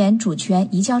97年主权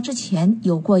移交之前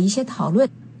有过一些讨论，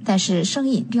但是声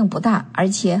音并不大，而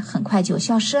且很快就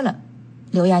消失了。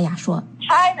刘雅雅说，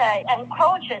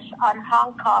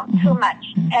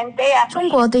中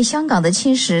国对香港的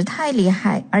侵蚀太厉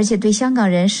害，而且对香港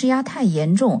人施压太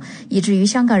严重，以至于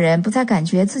香港人不再感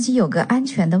觉自己有个安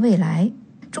全的未来。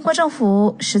中国政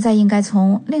府实在应该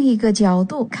从另一个角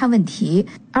度看问题，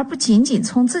而不仅仅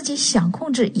从自己想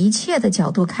控制一切的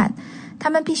角度看。他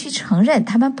们必须承认，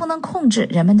他们不能控制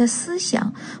人们的思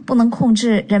想，不能控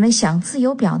制人们想自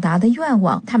由表达的愿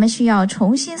望。他们需要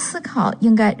重新思考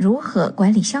应该如何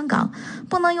管理香港，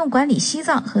不能用管理西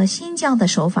藏和新疆的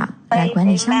手法来管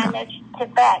理香港。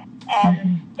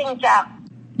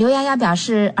刘雅雅表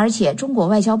示，而且中国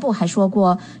外交部还说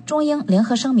过，中英联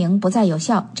合声明不再有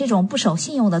效，这种不守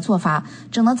信用的做法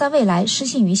只能在未来失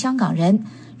信于香港人。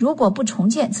如果不重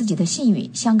建自己的信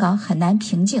誉，香港很难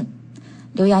平静。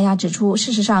刘雅雅指出，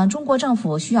事实上中国政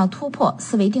府需要突破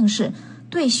思维定式，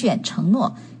兑现承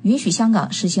诺，允许香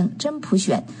港实行真普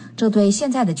选，这对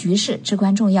现在的局势至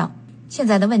关重要。现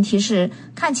在的问题是，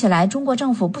看起来中国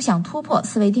政府不想突破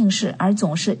思维定式，而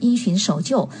总是因循守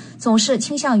旧，总是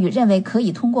倾向于认为可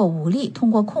以通过武力、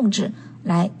通过控制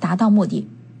来达到目的。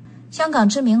香港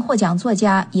知名获奖作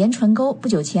家严纯沟不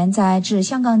久前在致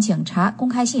香港警察公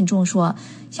开信中说，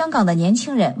香港的年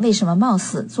轻人为什么冒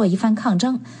死做一番抗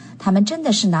争？他们真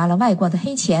的是拿了外国的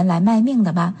黑钱来卖命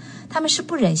的吗？他们是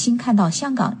不忍心看到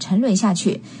香港沉沦下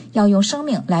去，要用生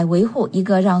命来维护一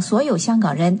个让所有香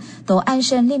港人都安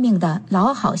身立命的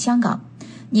老好香港。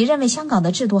你认为香港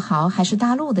的制度好还是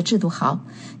大陆的制度好？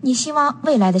你希望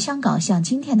未来的香港像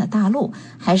今天的大陆，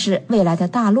还是未来的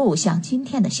大陆像今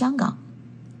天的香港？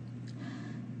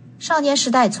少年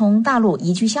时代从大陆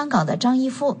移居香港的张一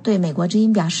夫对美国之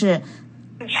音表示，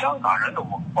香港人的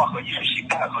文化和意识形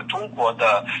态和中国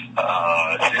的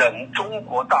中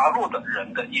国大陆的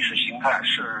人的意识形态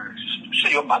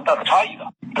是有蛮大的差异的。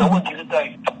那问题是在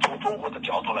于从中国的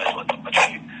角度来说，怎么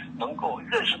去能够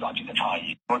认识到这个差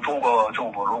异。中国政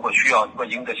府如果需要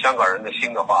赢得香港人的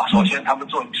心的话，首先他们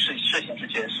做事情之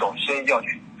前，首先要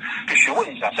去询问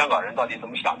一下香港人到底怎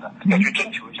么想的，要去征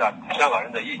求一下香港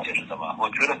人的意见是什么。我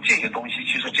觉得这些东西，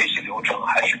其实这些流程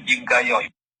还是应该要有。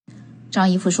张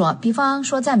一夫说，比方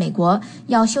说在美国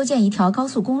要修建一条高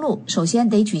速公路，首先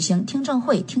得举行听证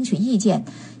会，听取意见，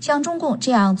像中共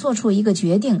这样做出一个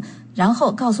决定，然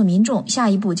后告诉民众下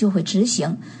一步就会执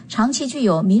行，长期具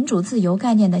有民主自由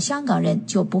概念的香港人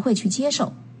就不会去接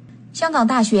受。香港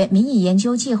大学民意研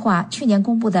究计划去年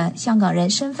公布的香港人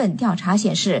身份调查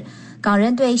显示，港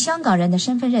人对香港人的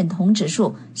身份认同指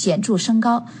数显著升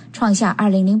高，创下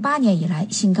2008年以来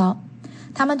新高。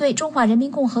他们对中华人民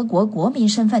共和国国民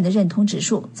身份的认同指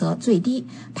数则最低，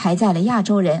排在了亚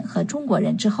洲人和中国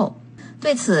人之后。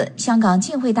对此，香港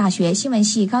浸会大学新闻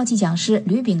系高级讲师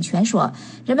吕炳全说，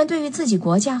人们对于自己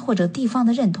国家或者地方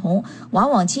的认同，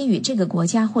往往基于这个国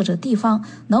家或者地方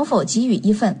能否给予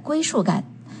一份归属感。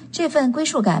这份归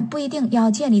属感不一定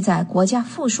要建立在国家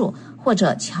富庶或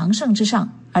者强盛之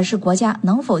上，而是国家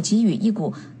能否给予一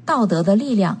股道德的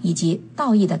力量以及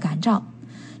道义的感召。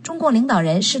中共领导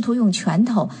人试图用拳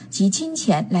头及金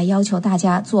钱来要求大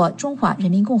家做中华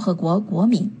人民共和国国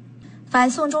民。反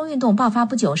送中运动爆发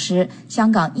不久时，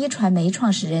香港一传媒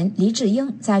创始人黎智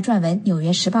英在撰文《纽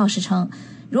约时报》时称，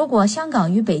如果香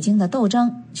港与北京的斗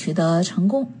争取得成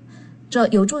功，这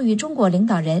有助于中国领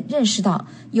导人认识到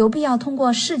有必要通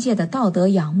过世界的道德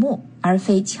仰慕，而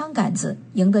非枪杆子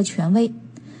赢得权威。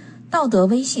道德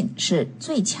威信是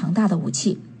最强大的武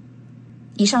器。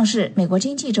以上是美国之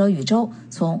音记者宇宙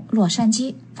从洛杉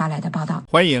矶发来的报道。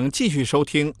欢迎继续收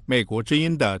听美国之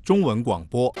音的中文广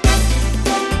播。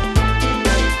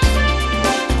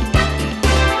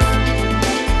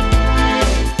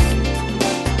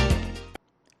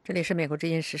这里是美国之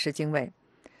音时事经纬。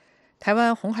台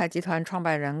湾鸿海集团创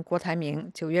办人郭台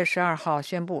铭9月12号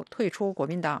宣布退出国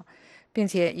民党，并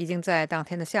且已经在当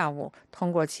天的下午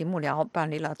通过其幕僚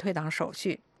办理了退党手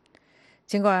续。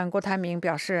尽管郭台铭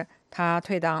表示他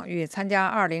退党与参加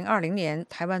2020年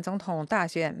台湾总统大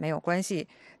选没有关系，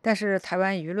但是台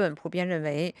湾舆论普遍认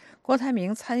为郭台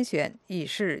铭参选已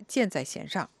是箭在弦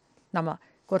上。那么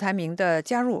郭台铭的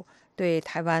加入对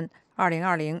台湾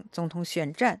2020总统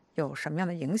选战有什么样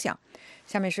的影响？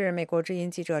下面是美国之音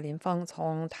记者林峰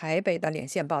从台北的连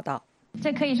线报道。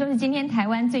这可以说是今天台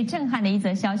湾最震撼的一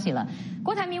则消息了。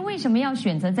郭台铭为什么要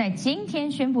选择在今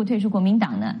天宣布退出国民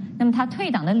党呢？那么他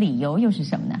退党的理由又是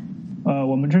什么呢？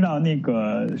我们知道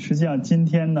实际上今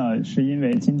天呢，是因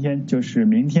为今天就是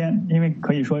明天，因为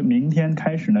可以说明天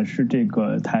开始呢是这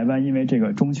个台湾因为这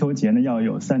个中秋节呢要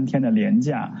有3天的连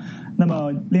假。那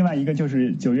么另外一个就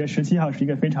是9月17号是一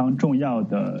个非常重要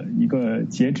的一个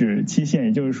截止期限，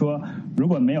也就是说，如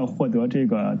果没有获得这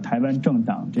个台湾政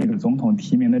党这个总统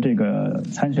提名的这个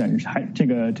参选，这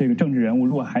个政治人物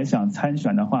如果还想参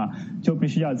选的话，就必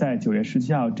须要在9月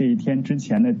17号这一天之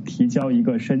前呢提交一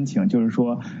个申请，就是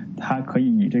说他可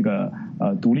以以这个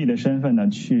独立的身份呢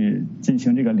去进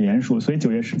行这个联署，所以9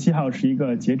月17号是一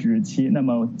个截止日期。那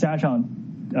么加上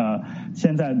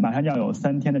现在马上要有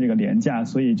3天的这个连假，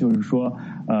所以就是说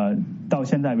到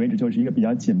现在为止就是一个比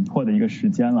较紧迫的一个时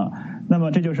间了。那么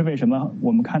这就是为什么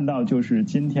我们看到就是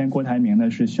今天郭台铭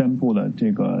呢是宣布了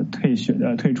这个退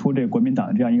出这个国民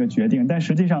党这样一个决定。但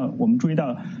实际上我们注意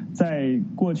到，在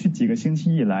过去几个星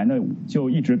期以来呢，就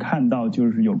一直看到就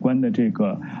是有关的这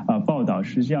个报道，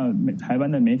实际上台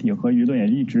湾的媒体和舆论也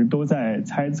一直都在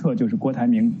猜测，就是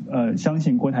相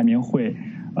信郭台铭会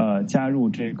加入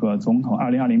这个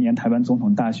2020年台湾总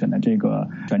统大选的这个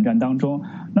选战当中。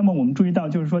那么我们注意到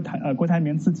就是说郭台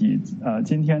铭自己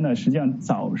今天呢实际上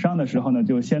早上的时候呢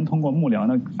就先通过幕僚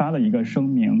呢发了一个声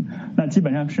明，那基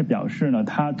本上是表示呢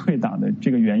他退党的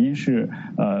这个原因是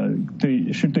对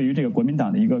于这个国民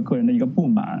党的一个个人的一个不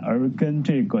满，而跟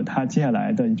这个他接下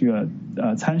来的这个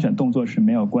参选动作是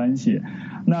没有关系。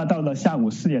那到了下午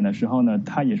4点的时候呢，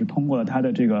他也是通过了他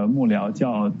的这个幕僚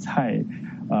叫蔡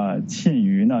庆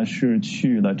瑜呢是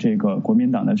去了这个国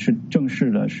民党呢是正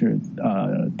式的是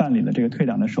办理了这个退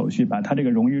党的手续，把他这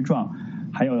个荣誉状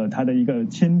还有他的一个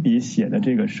亲笔写的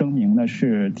这个声明呢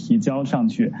是提交上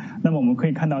去。那么我们可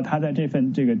以看到他在这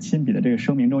份这个亲笔的这个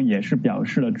声明中也是表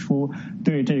示了出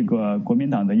对这个国民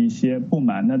党的一些不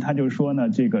满。那他就说呢，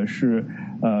这个是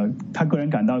他个人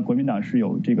感到国民党是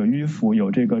有这个迂腐、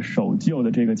有这个守旧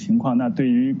的这个情况。那对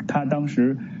于他当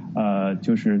时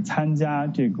就是参加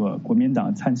这个国民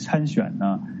党参选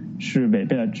呢，是违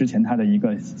背了之前他的一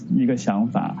个想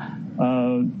法。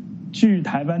据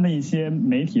台湾的一些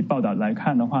媒体报道来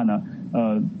看的话呢，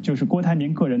就是郭台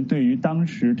铭个人对于当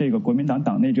时这个国民党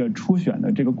党内这个初选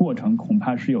的这个过程，恐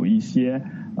怕是有一些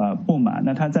不满。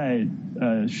那他在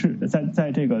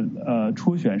这个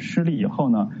初选失利以后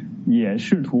呢，也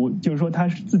试图就是说他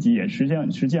自己也实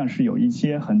际上是有一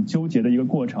些很纠结的一个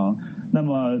过程。那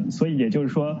么所以也就是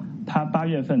说，他8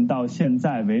月份到现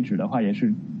在为止的话，也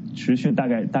是持续大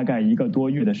概1个多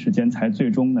月的时间，才最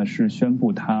终呢是宣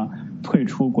布他退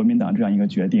出国民党这样一个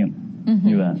决定。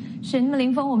宇文是。那么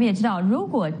林峰，我们也知道，如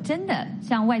果真的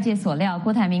像外界所料，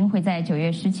郭台铭会在9月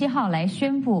17号来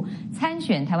宣布参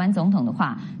选台湾总统的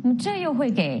话，那么这又会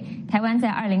给台湾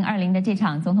在2020的这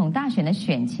场总统大选的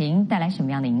选情带来什么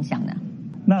样的影响呢？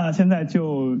那现在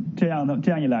就这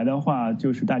样一来的话，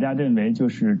就是大家认为就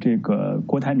是这个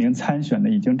郭台铭参选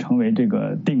的已经成为这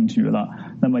个定局了，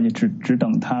那么也只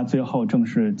等他最后正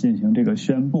式进行这个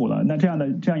宣布了。那这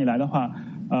样一来的话，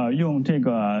用这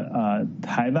个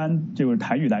台湾就是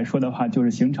台语来说的话，就是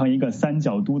形成一个三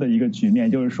角都的一个局面，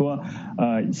就是说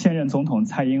现任总统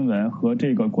蔡英文和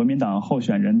这个国民党候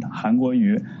选人韩国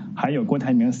瑜还有郭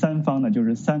台铭三方呢，就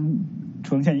是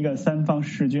呈现一个三方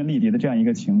势均力敌的这样一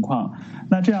个情况。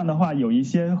那这样的话，有一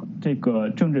些这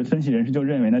个政治分析人士就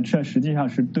认为呢，这实际上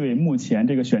是对目前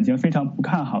这个选情非常不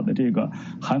看好的这个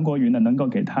韩国瑜呢，能够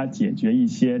给他解决一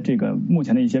些这个目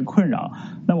前的一些困扰。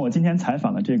那我今天采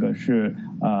访的这个是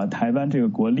台湾这个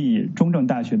国立中正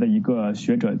大学的一个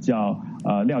学者叫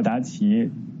廖达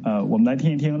奇，我们来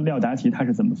听一听廖达奇他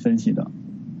是怎么分析的。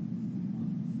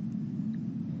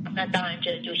那当然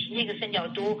这就形成一个三角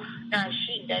都，那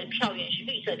吸引的票源是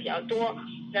绿色比较多。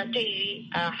那对于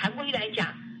韩国瑜来讲，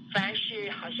反而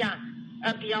是好像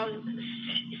比较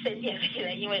省点力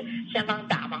了，因为三方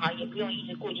打嘛哈，也不用一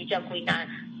直顾及这样顾及那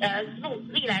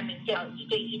历来民调1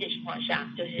对1的情况下，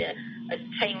就是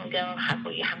蔡英文跟韩国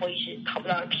瑜是讨不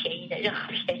到任何便宜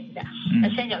的。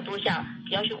那三角都下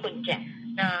比较是混战，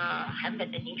那韩粉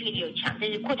的凝聚力又强，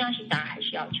但是扩张性当然还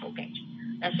是要求改进。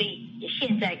那所以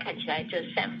现在看起来这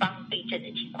三方对阵的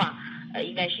情况，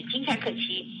应该是精彩可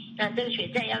期。那这个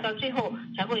选战要到最后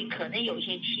才会可能有一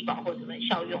些弃保或什么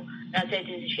效用。那在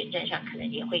这次选战上可能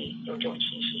也会有这种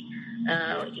情形，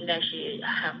应该是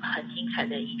很精彩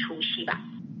的一出戏吧。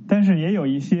但是也有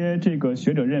一些这个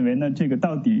学者认为呢，这个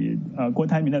到底郭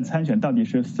台铭的参选到底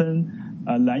是分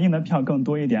蓝营的票更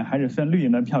多一点，还是分绿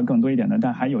营的票更多一点呢？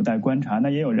但还有待观察。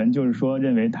那也有人就是说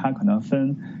认为他可能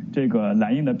分这个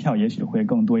蓝营的票也许会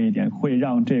更多一点，会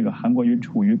让这个韩国瑜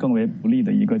处于更为不利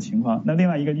的一个情况。那另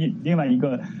外一个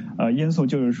因素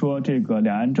就是说，这个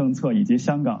两岸政策以及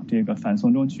香港这个反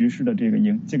送中局势的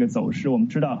这个走势。我们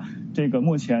知道，这个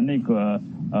目前那个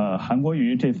韩国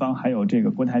瑜这方还有这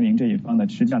个郭台铭这一方呢，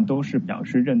实际上都是表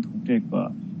示认同这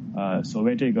个所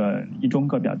谓这个一中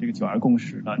各表这个9·2共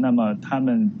识的。那么他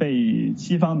们被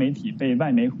西方媒体被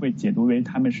外媒会解读为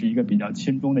他们是一个比较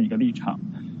亲中的一个立场。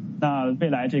那未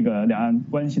来这个两岸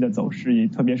关系的走势，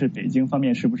特别是北京方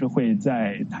面是不是会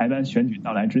在台湾选举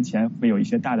到来之前会有一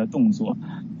些大的动作，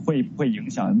会不会影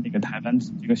响那个台湾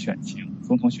这个选情、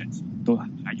总统选情，都还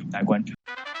有待观察。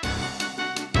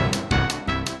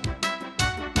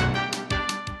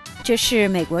这是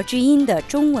美国之音的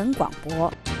中文广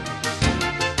播。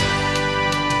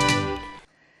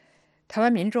台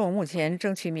湾民众目前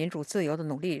争取民主自由的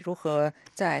努力如何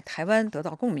在台湾得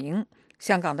到共鸣？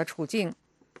香港的处境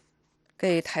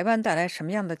给台湾带来什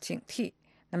么样的警惕？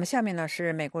那么下面呢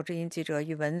是美国之音记者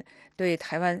玉文对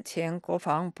台湾前国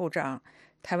防部长、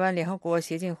台湾联合国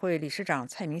协进会理事长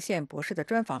蔡明宪博士的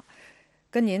专访，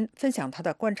跟您分享他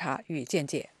的观察与见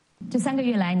解。这3个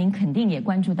月来，您肯定也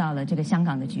关注到了这个香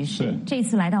港的局势。这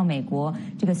次来到美国，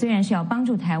这个虽然是要帮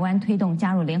助台湾推动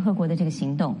加入联合国的这个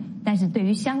行动，但是对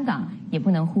于香港也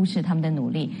不能忽视他们的努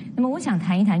力。那么我想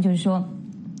谈一谈，就是说，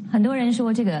很多人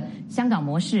说这个香港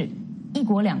模式1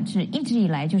国2制一直以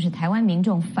来就是台湾民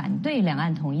众反对两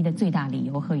岸统一的最大理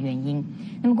由和原因。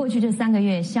那么过去这3个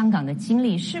月香港的经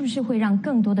历，是不是会让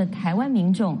更多的台湾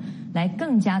民众来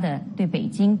更加的对北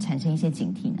京产生一些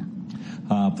警惕呢？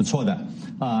不错的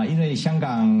因为香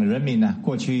港人民呢，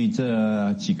过去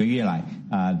这几个月来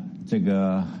这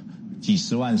个几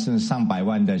十万甚至上百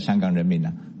万的香港人民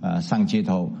呢，上街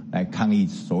头来抗议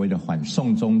所谓的反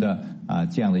送中的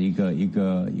这样的一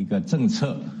个政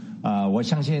策。我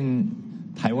相信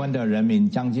台湾的人民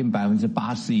将近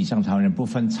80%以上台湾人，不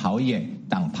分朝野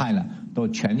党派呢，都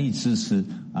全力支持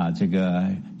这个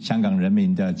香港人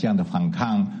民的这样的反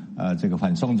抗，这个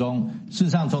反送中。事实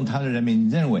上，从台湾的人民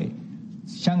认为，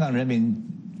香港人民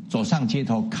走上街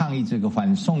头抗议这个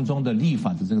反送中的立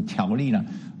法的这个条例呢，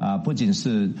不仅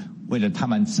是为了他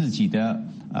们自己的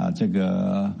这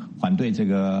个反对这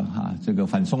个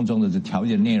反送中的这条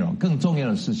例的内容，更重要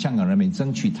的是香港人民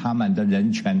争取他们的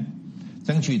人权，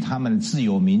争取他们的自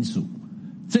由民主，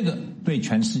这个对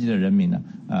全世界的人民呢，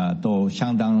都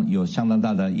有相当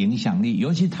大的影响力。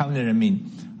尤其台湾的人民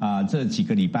这几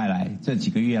个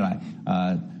月来，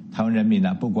台湾人民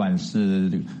呢，不管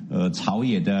是朝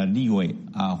野的立委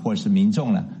或者是民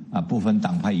众呢，不分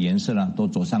党派颜色呢，都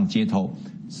走上街头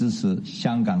支持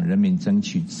香港人民争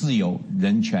取自由、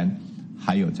人权，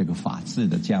还有这个法治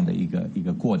的这样的一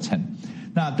个过程。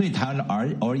那对台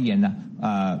湾而言呢，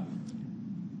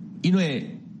因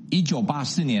为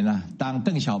1984年呢，当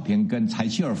邓小平跟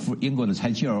英国的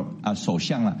柴契尔首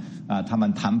相呢，他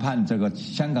们谈判这个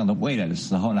香港的未来的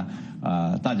时候呢，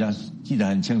大家记得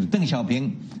很清楚，邓小平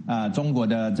中国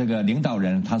的这个领导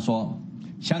人他说，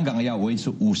香港要维持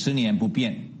50年不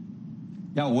变，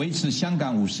要维持香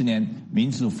港50年民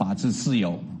主、法治、自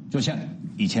由，就像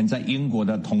以前在英国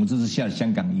的统治之下的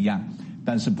香港一样。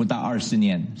但是不到20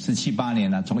年，17、18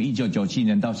年了，从1997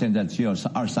年到现在只有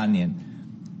23年。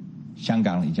香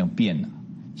港已经变了，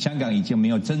香港已经没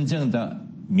有真正的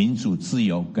民主、自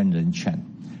由跟人权，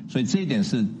所以这一点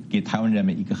是给台湾人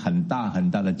民一个很大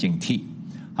很大的警惕。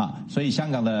所以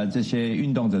香港的这些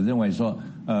运动者认为说，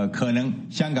可能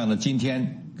香港的今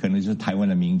天可能就是台湾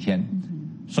的明天。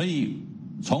所以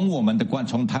从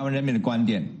台湾人民的观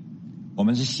点，我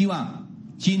们是希望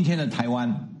今天的台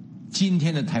湾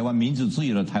民主自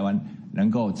由的台湾能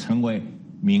够成为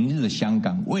明日的香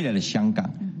港，未来的香港。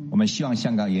我们希望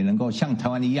香港也能够像台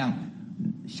湾一样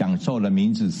享受了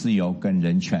民主自由跟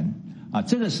人权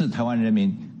这个是台湾人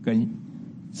民跟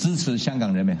支持香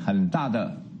港人民很大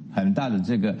的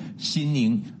这个心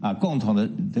灵共同的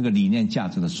这个理念价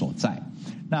值的所在。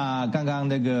那刚刚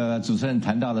那个主持人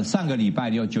谈到了上个礼拜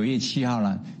有9月7号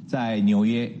呢，在纽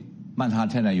约曼哈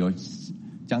顿呢，有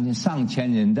将近上千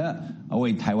人的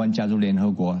为台湾加入联合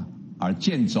国而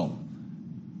健走。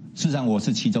事实上我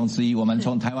是其中之一，我们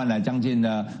从台湾来将近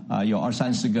的有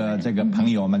20-30个这个朋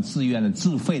友，我们自愿的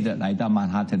自费的来到曼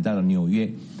哈顿，到了纽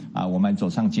约我们走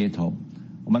上街头，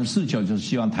我们的诉求就是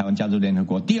希望台湾加入联合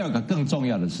国。第二个更重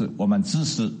要的是，我们支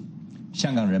持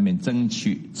香港人民争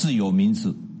取自由民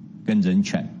主跟人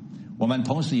权，我们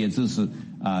同时也支持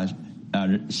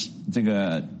这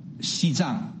个西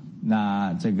藏，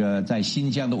那这个在新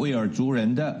疆的维吾尔族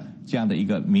人的这样的一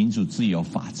个民主自由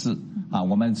法治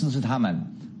我们支持他们。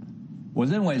我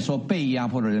认为说被压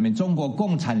迫的人民，中国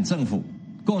共产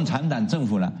党政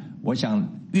府呢，我想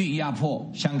越压迫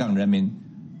香港人民，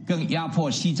更压迫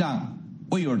西藏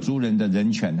维吾尔族人的人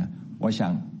权呢，我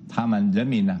想他们人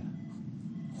民呢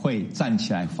会站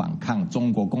起来反抗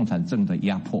中国共产政的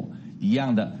压迫。一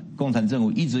样的，共产政府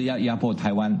一直要压迫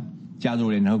台湾加入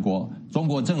联合国，中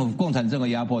国政府共产政府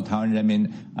压迫台湾人民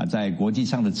在国际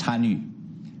上的参与，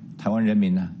台湾人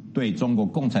民呢对中国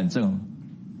共产政府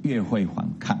越会反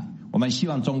抗。我们希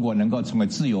望中国能够成为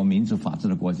自由民主法治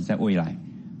的国家，在未来，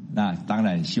那当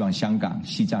然希望香港、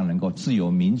西藏能够自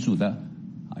由民主的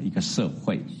一个社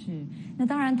会。是，那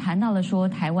当然谈到了说，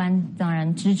台湾当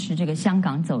然支持这个香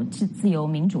港走自由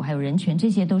民主还有人权，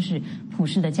这些都是普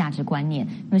世的价值观念。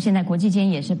那么现在国际间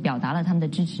也是表达了他们的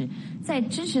支持，在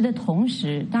支持的同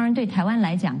时，当然对台湾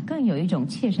来讲更有一种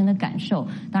切身的感受。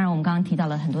当然我们刚刚提到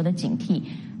了很多的警惕，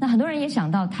那很多人也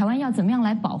想到台湾要怎么样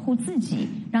来保护自己，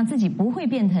让自己不会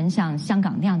变成像香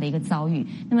港那样的一个遭遇。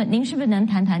那么您是不是能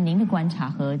谈谈您的观察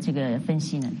和这个分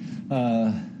析呢？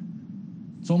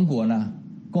中国呢，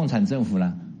共产政府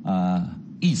呢，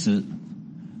一直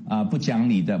不讲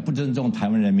理的，不尊重台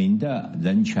湾人民的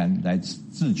人权，来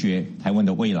自决台湾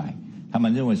的未来。他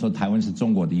们认为说台湾是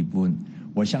中国的一部分。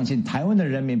我相信台湾的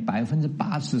人民80%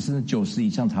甚至90%以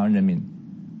上台湾人民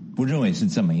不认为是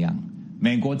这么样。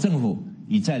美国政府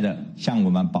一再的向我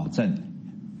们保证，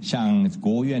像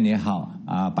国务院也好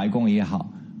白宫也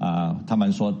好他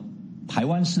们说台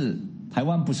湾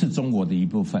不是中国的一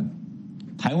部分，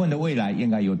台湾的未来应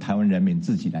该由台湾人民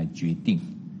自己来决定。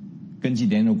根据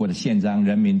联合国的宪章，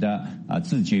人民的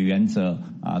自决原则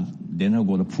联合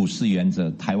国的普世原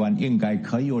则，台湾应该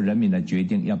可以由人民来决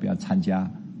定要不要参加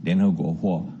联合国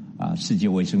或世界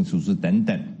卫生组织等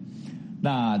等。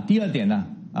那第二点呢，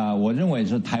我认为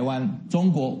是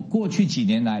中国过去几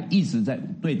年来一直在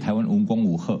对台湾无恭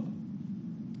无贺，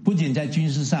不仅在军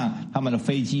事上，他们的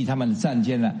飞机、他们的战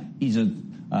舰呢，一直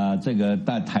这个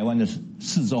在台湾的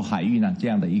四周海域呢，这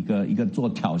样的一个做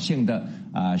挑衅的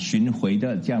巡回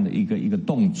的这样的一个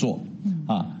动作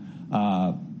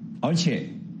而且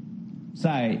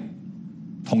在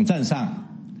统战上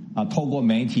透过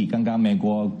媒体，刚刚美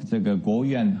国这个国务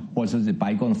院或者是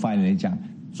白宫的发言人讲，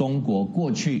中国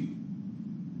过去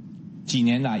几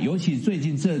年来，尤其最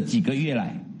近这几个月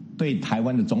来，对台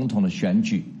湾的总统的选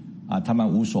举他们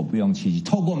无所不用其极。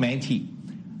透过媒体，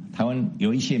台湾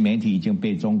有一些媒体已经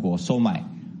被中国收买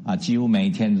几乎每一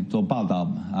天都报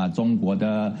道中国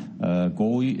的国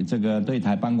务这个对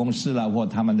台办公室啦，或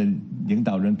他们的领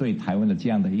导人对台湾的这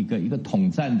样的一个统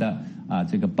战的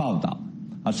这个报道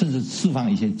甚至释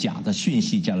放一些假的讯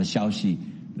息、假的消息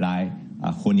来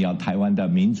混淆台湾的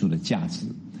民主的价值。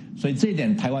所以这一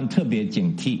点台湾特别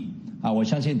警惕我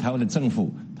相信台湾的政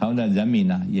府、台湾的人民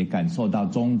呢，也感受到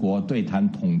中国对台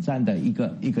统战的一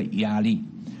个压力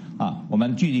我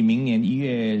们距离明年1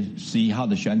月11号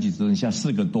的选举只剩下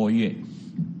4个多月，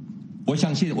我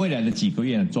相信未来的几个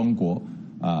月呢，中国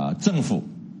政府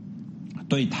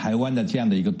对台湾的这样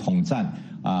的一个统战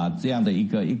这样的一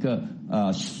个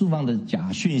释放的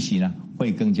假讯息呢，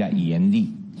会更加严厉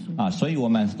所以我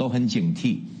们都很警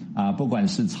惕不管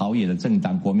是朝野的政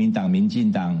党，国民党、民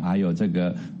进党，还有这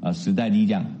个时代力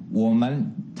量，我们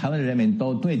台湾的人民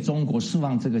都对中国释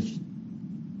放这个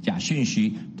假讯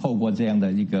息，透过这样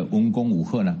的一个文攻武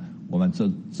吓呢，我们就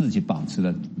自己保持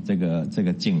了这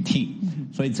个警惕。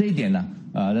所以这一点呢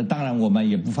当然我们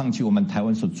也不放弃我们台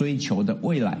湾所追求的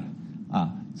未来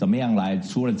怎么样来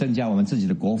除了增加我们自己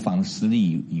的国防实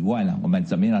力以外呢，我们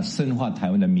怎么样深化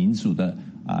台湾的民主的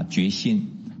决心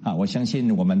我相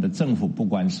信我们的政府，不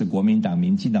管是国民党、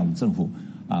民进党的政府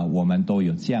我们都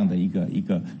有这样的一个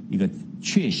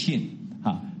确信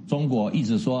中国一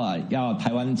直说要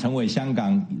台湾成为香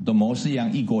港的模式一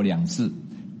样一国两制，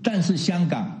但是香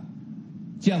港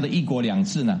这样的一国两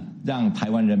制呢，让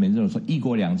台湾人民认为说一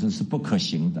国两制是不可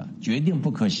行的，决定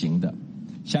不可行的。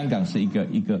香港是一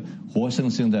个活生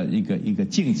生的一个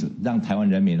镜子，让台湾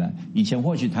人民呢，以前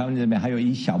或许台湾人民还有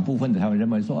一小部分的台湾人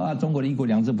民说中国的一国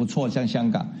两制不错，像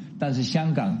香港，但是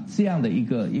香港这样的一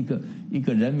个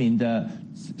人民的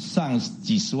上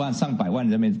几十万、上百万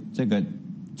人民这个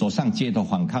走上街头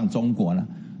反抗中国呢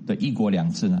的一国两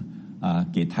制呢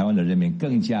给台湾的人民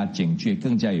更加警觉，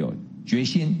更加有决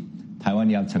心。台湾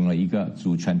要成为一个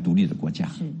主权独立的国家。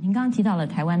是，您刚刚提到了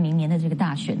台湾明年的这个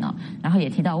大选然后也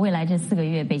提到未来这4个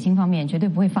月，北京方面绝对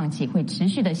不会放弃，会持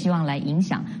续的希望来影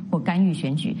响或干预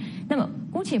选举。那么，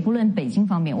姑且不论北京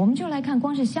方面，我们就来看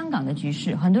光是香港的局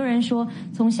势。很多人说，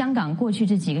从香港过去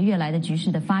这几个月来的局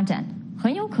势的发展，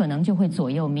很有可能就会左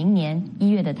右明年1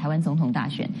月的台湾总统大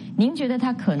选。您觉得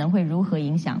它可能会如何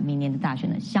影响明年的大选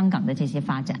呢？香港的这些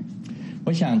发展，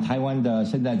我想台湾的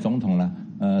现在总统呢，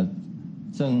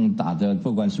正打的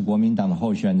不管是国民党的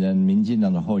候选人、民进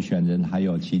党的候选人，还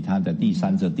有其他的第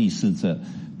3者、第4者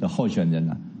的候选人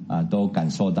呢，都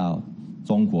感受到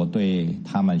中国对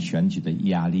他们选举的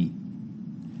压力。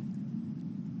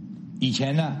以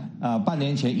前呢，半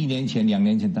年前、1年前、2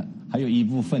年前的，还有一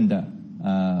部分的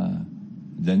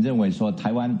人认为说，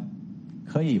台湾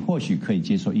或许可以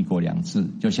接受一国两制，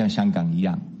就像香港一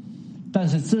样。但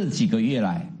是这几个月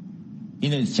来，因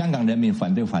为香港人民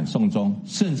反对反送中，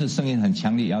甚至声音很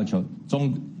强烈，要求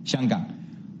香港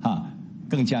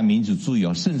更加民主自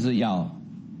由，甚至要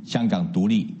香港独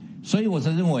立。所以我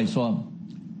是认为说，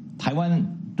台湾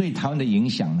对台湾的影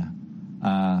响呢，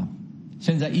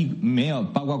现在没有，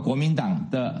包括国民党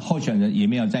的候选人也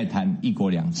没有在谈一国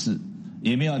两制，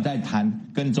也没有在谈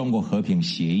跟中国和平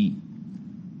协议，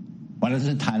完了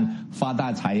是谈发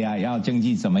大财要经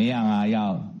济怎么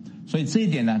样所以这一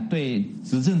点呢，对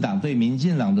执政党、对民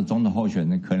进党的总统候选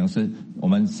人，可能是我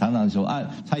们常常说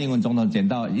蔡英文总统捡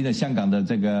到因为香港的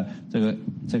这个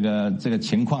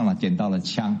情况呢，捡到了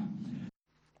枪。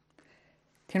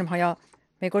听众朋友，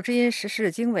美国之音时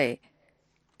事经纬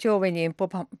就为您播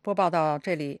报到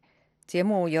这里。节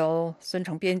目由孙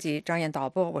成编辑，张燕导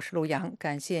播，我是陆阳，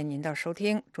感谢您的收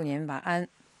听，祝您晚安。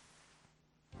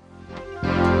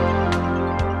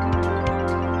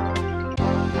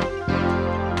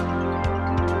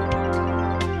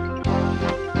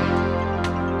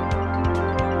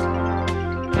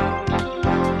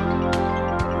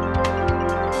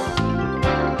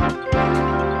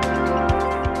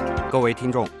各位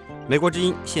听众，美国之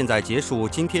音现在结束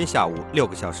今天下午6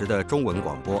个小时的中文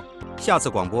广播，下次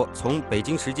广播从北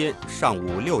京时间上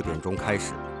午6点钟开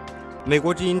始。美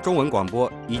国之音中文广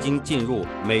播已经进入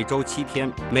每周7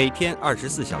天，每天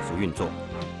24小时运作。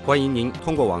欢迎您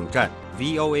通过网站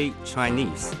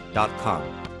voachinese.com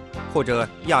或者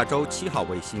亚洲7号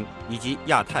卫星以及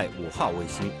亚太5号卫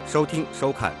星收听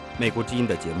收看美国之音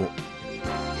的节目。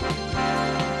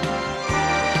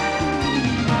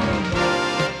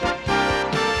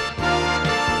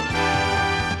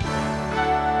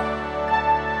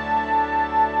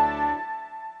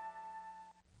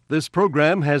This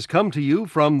program has come to you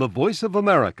from the Voice of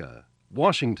America,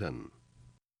 Washington.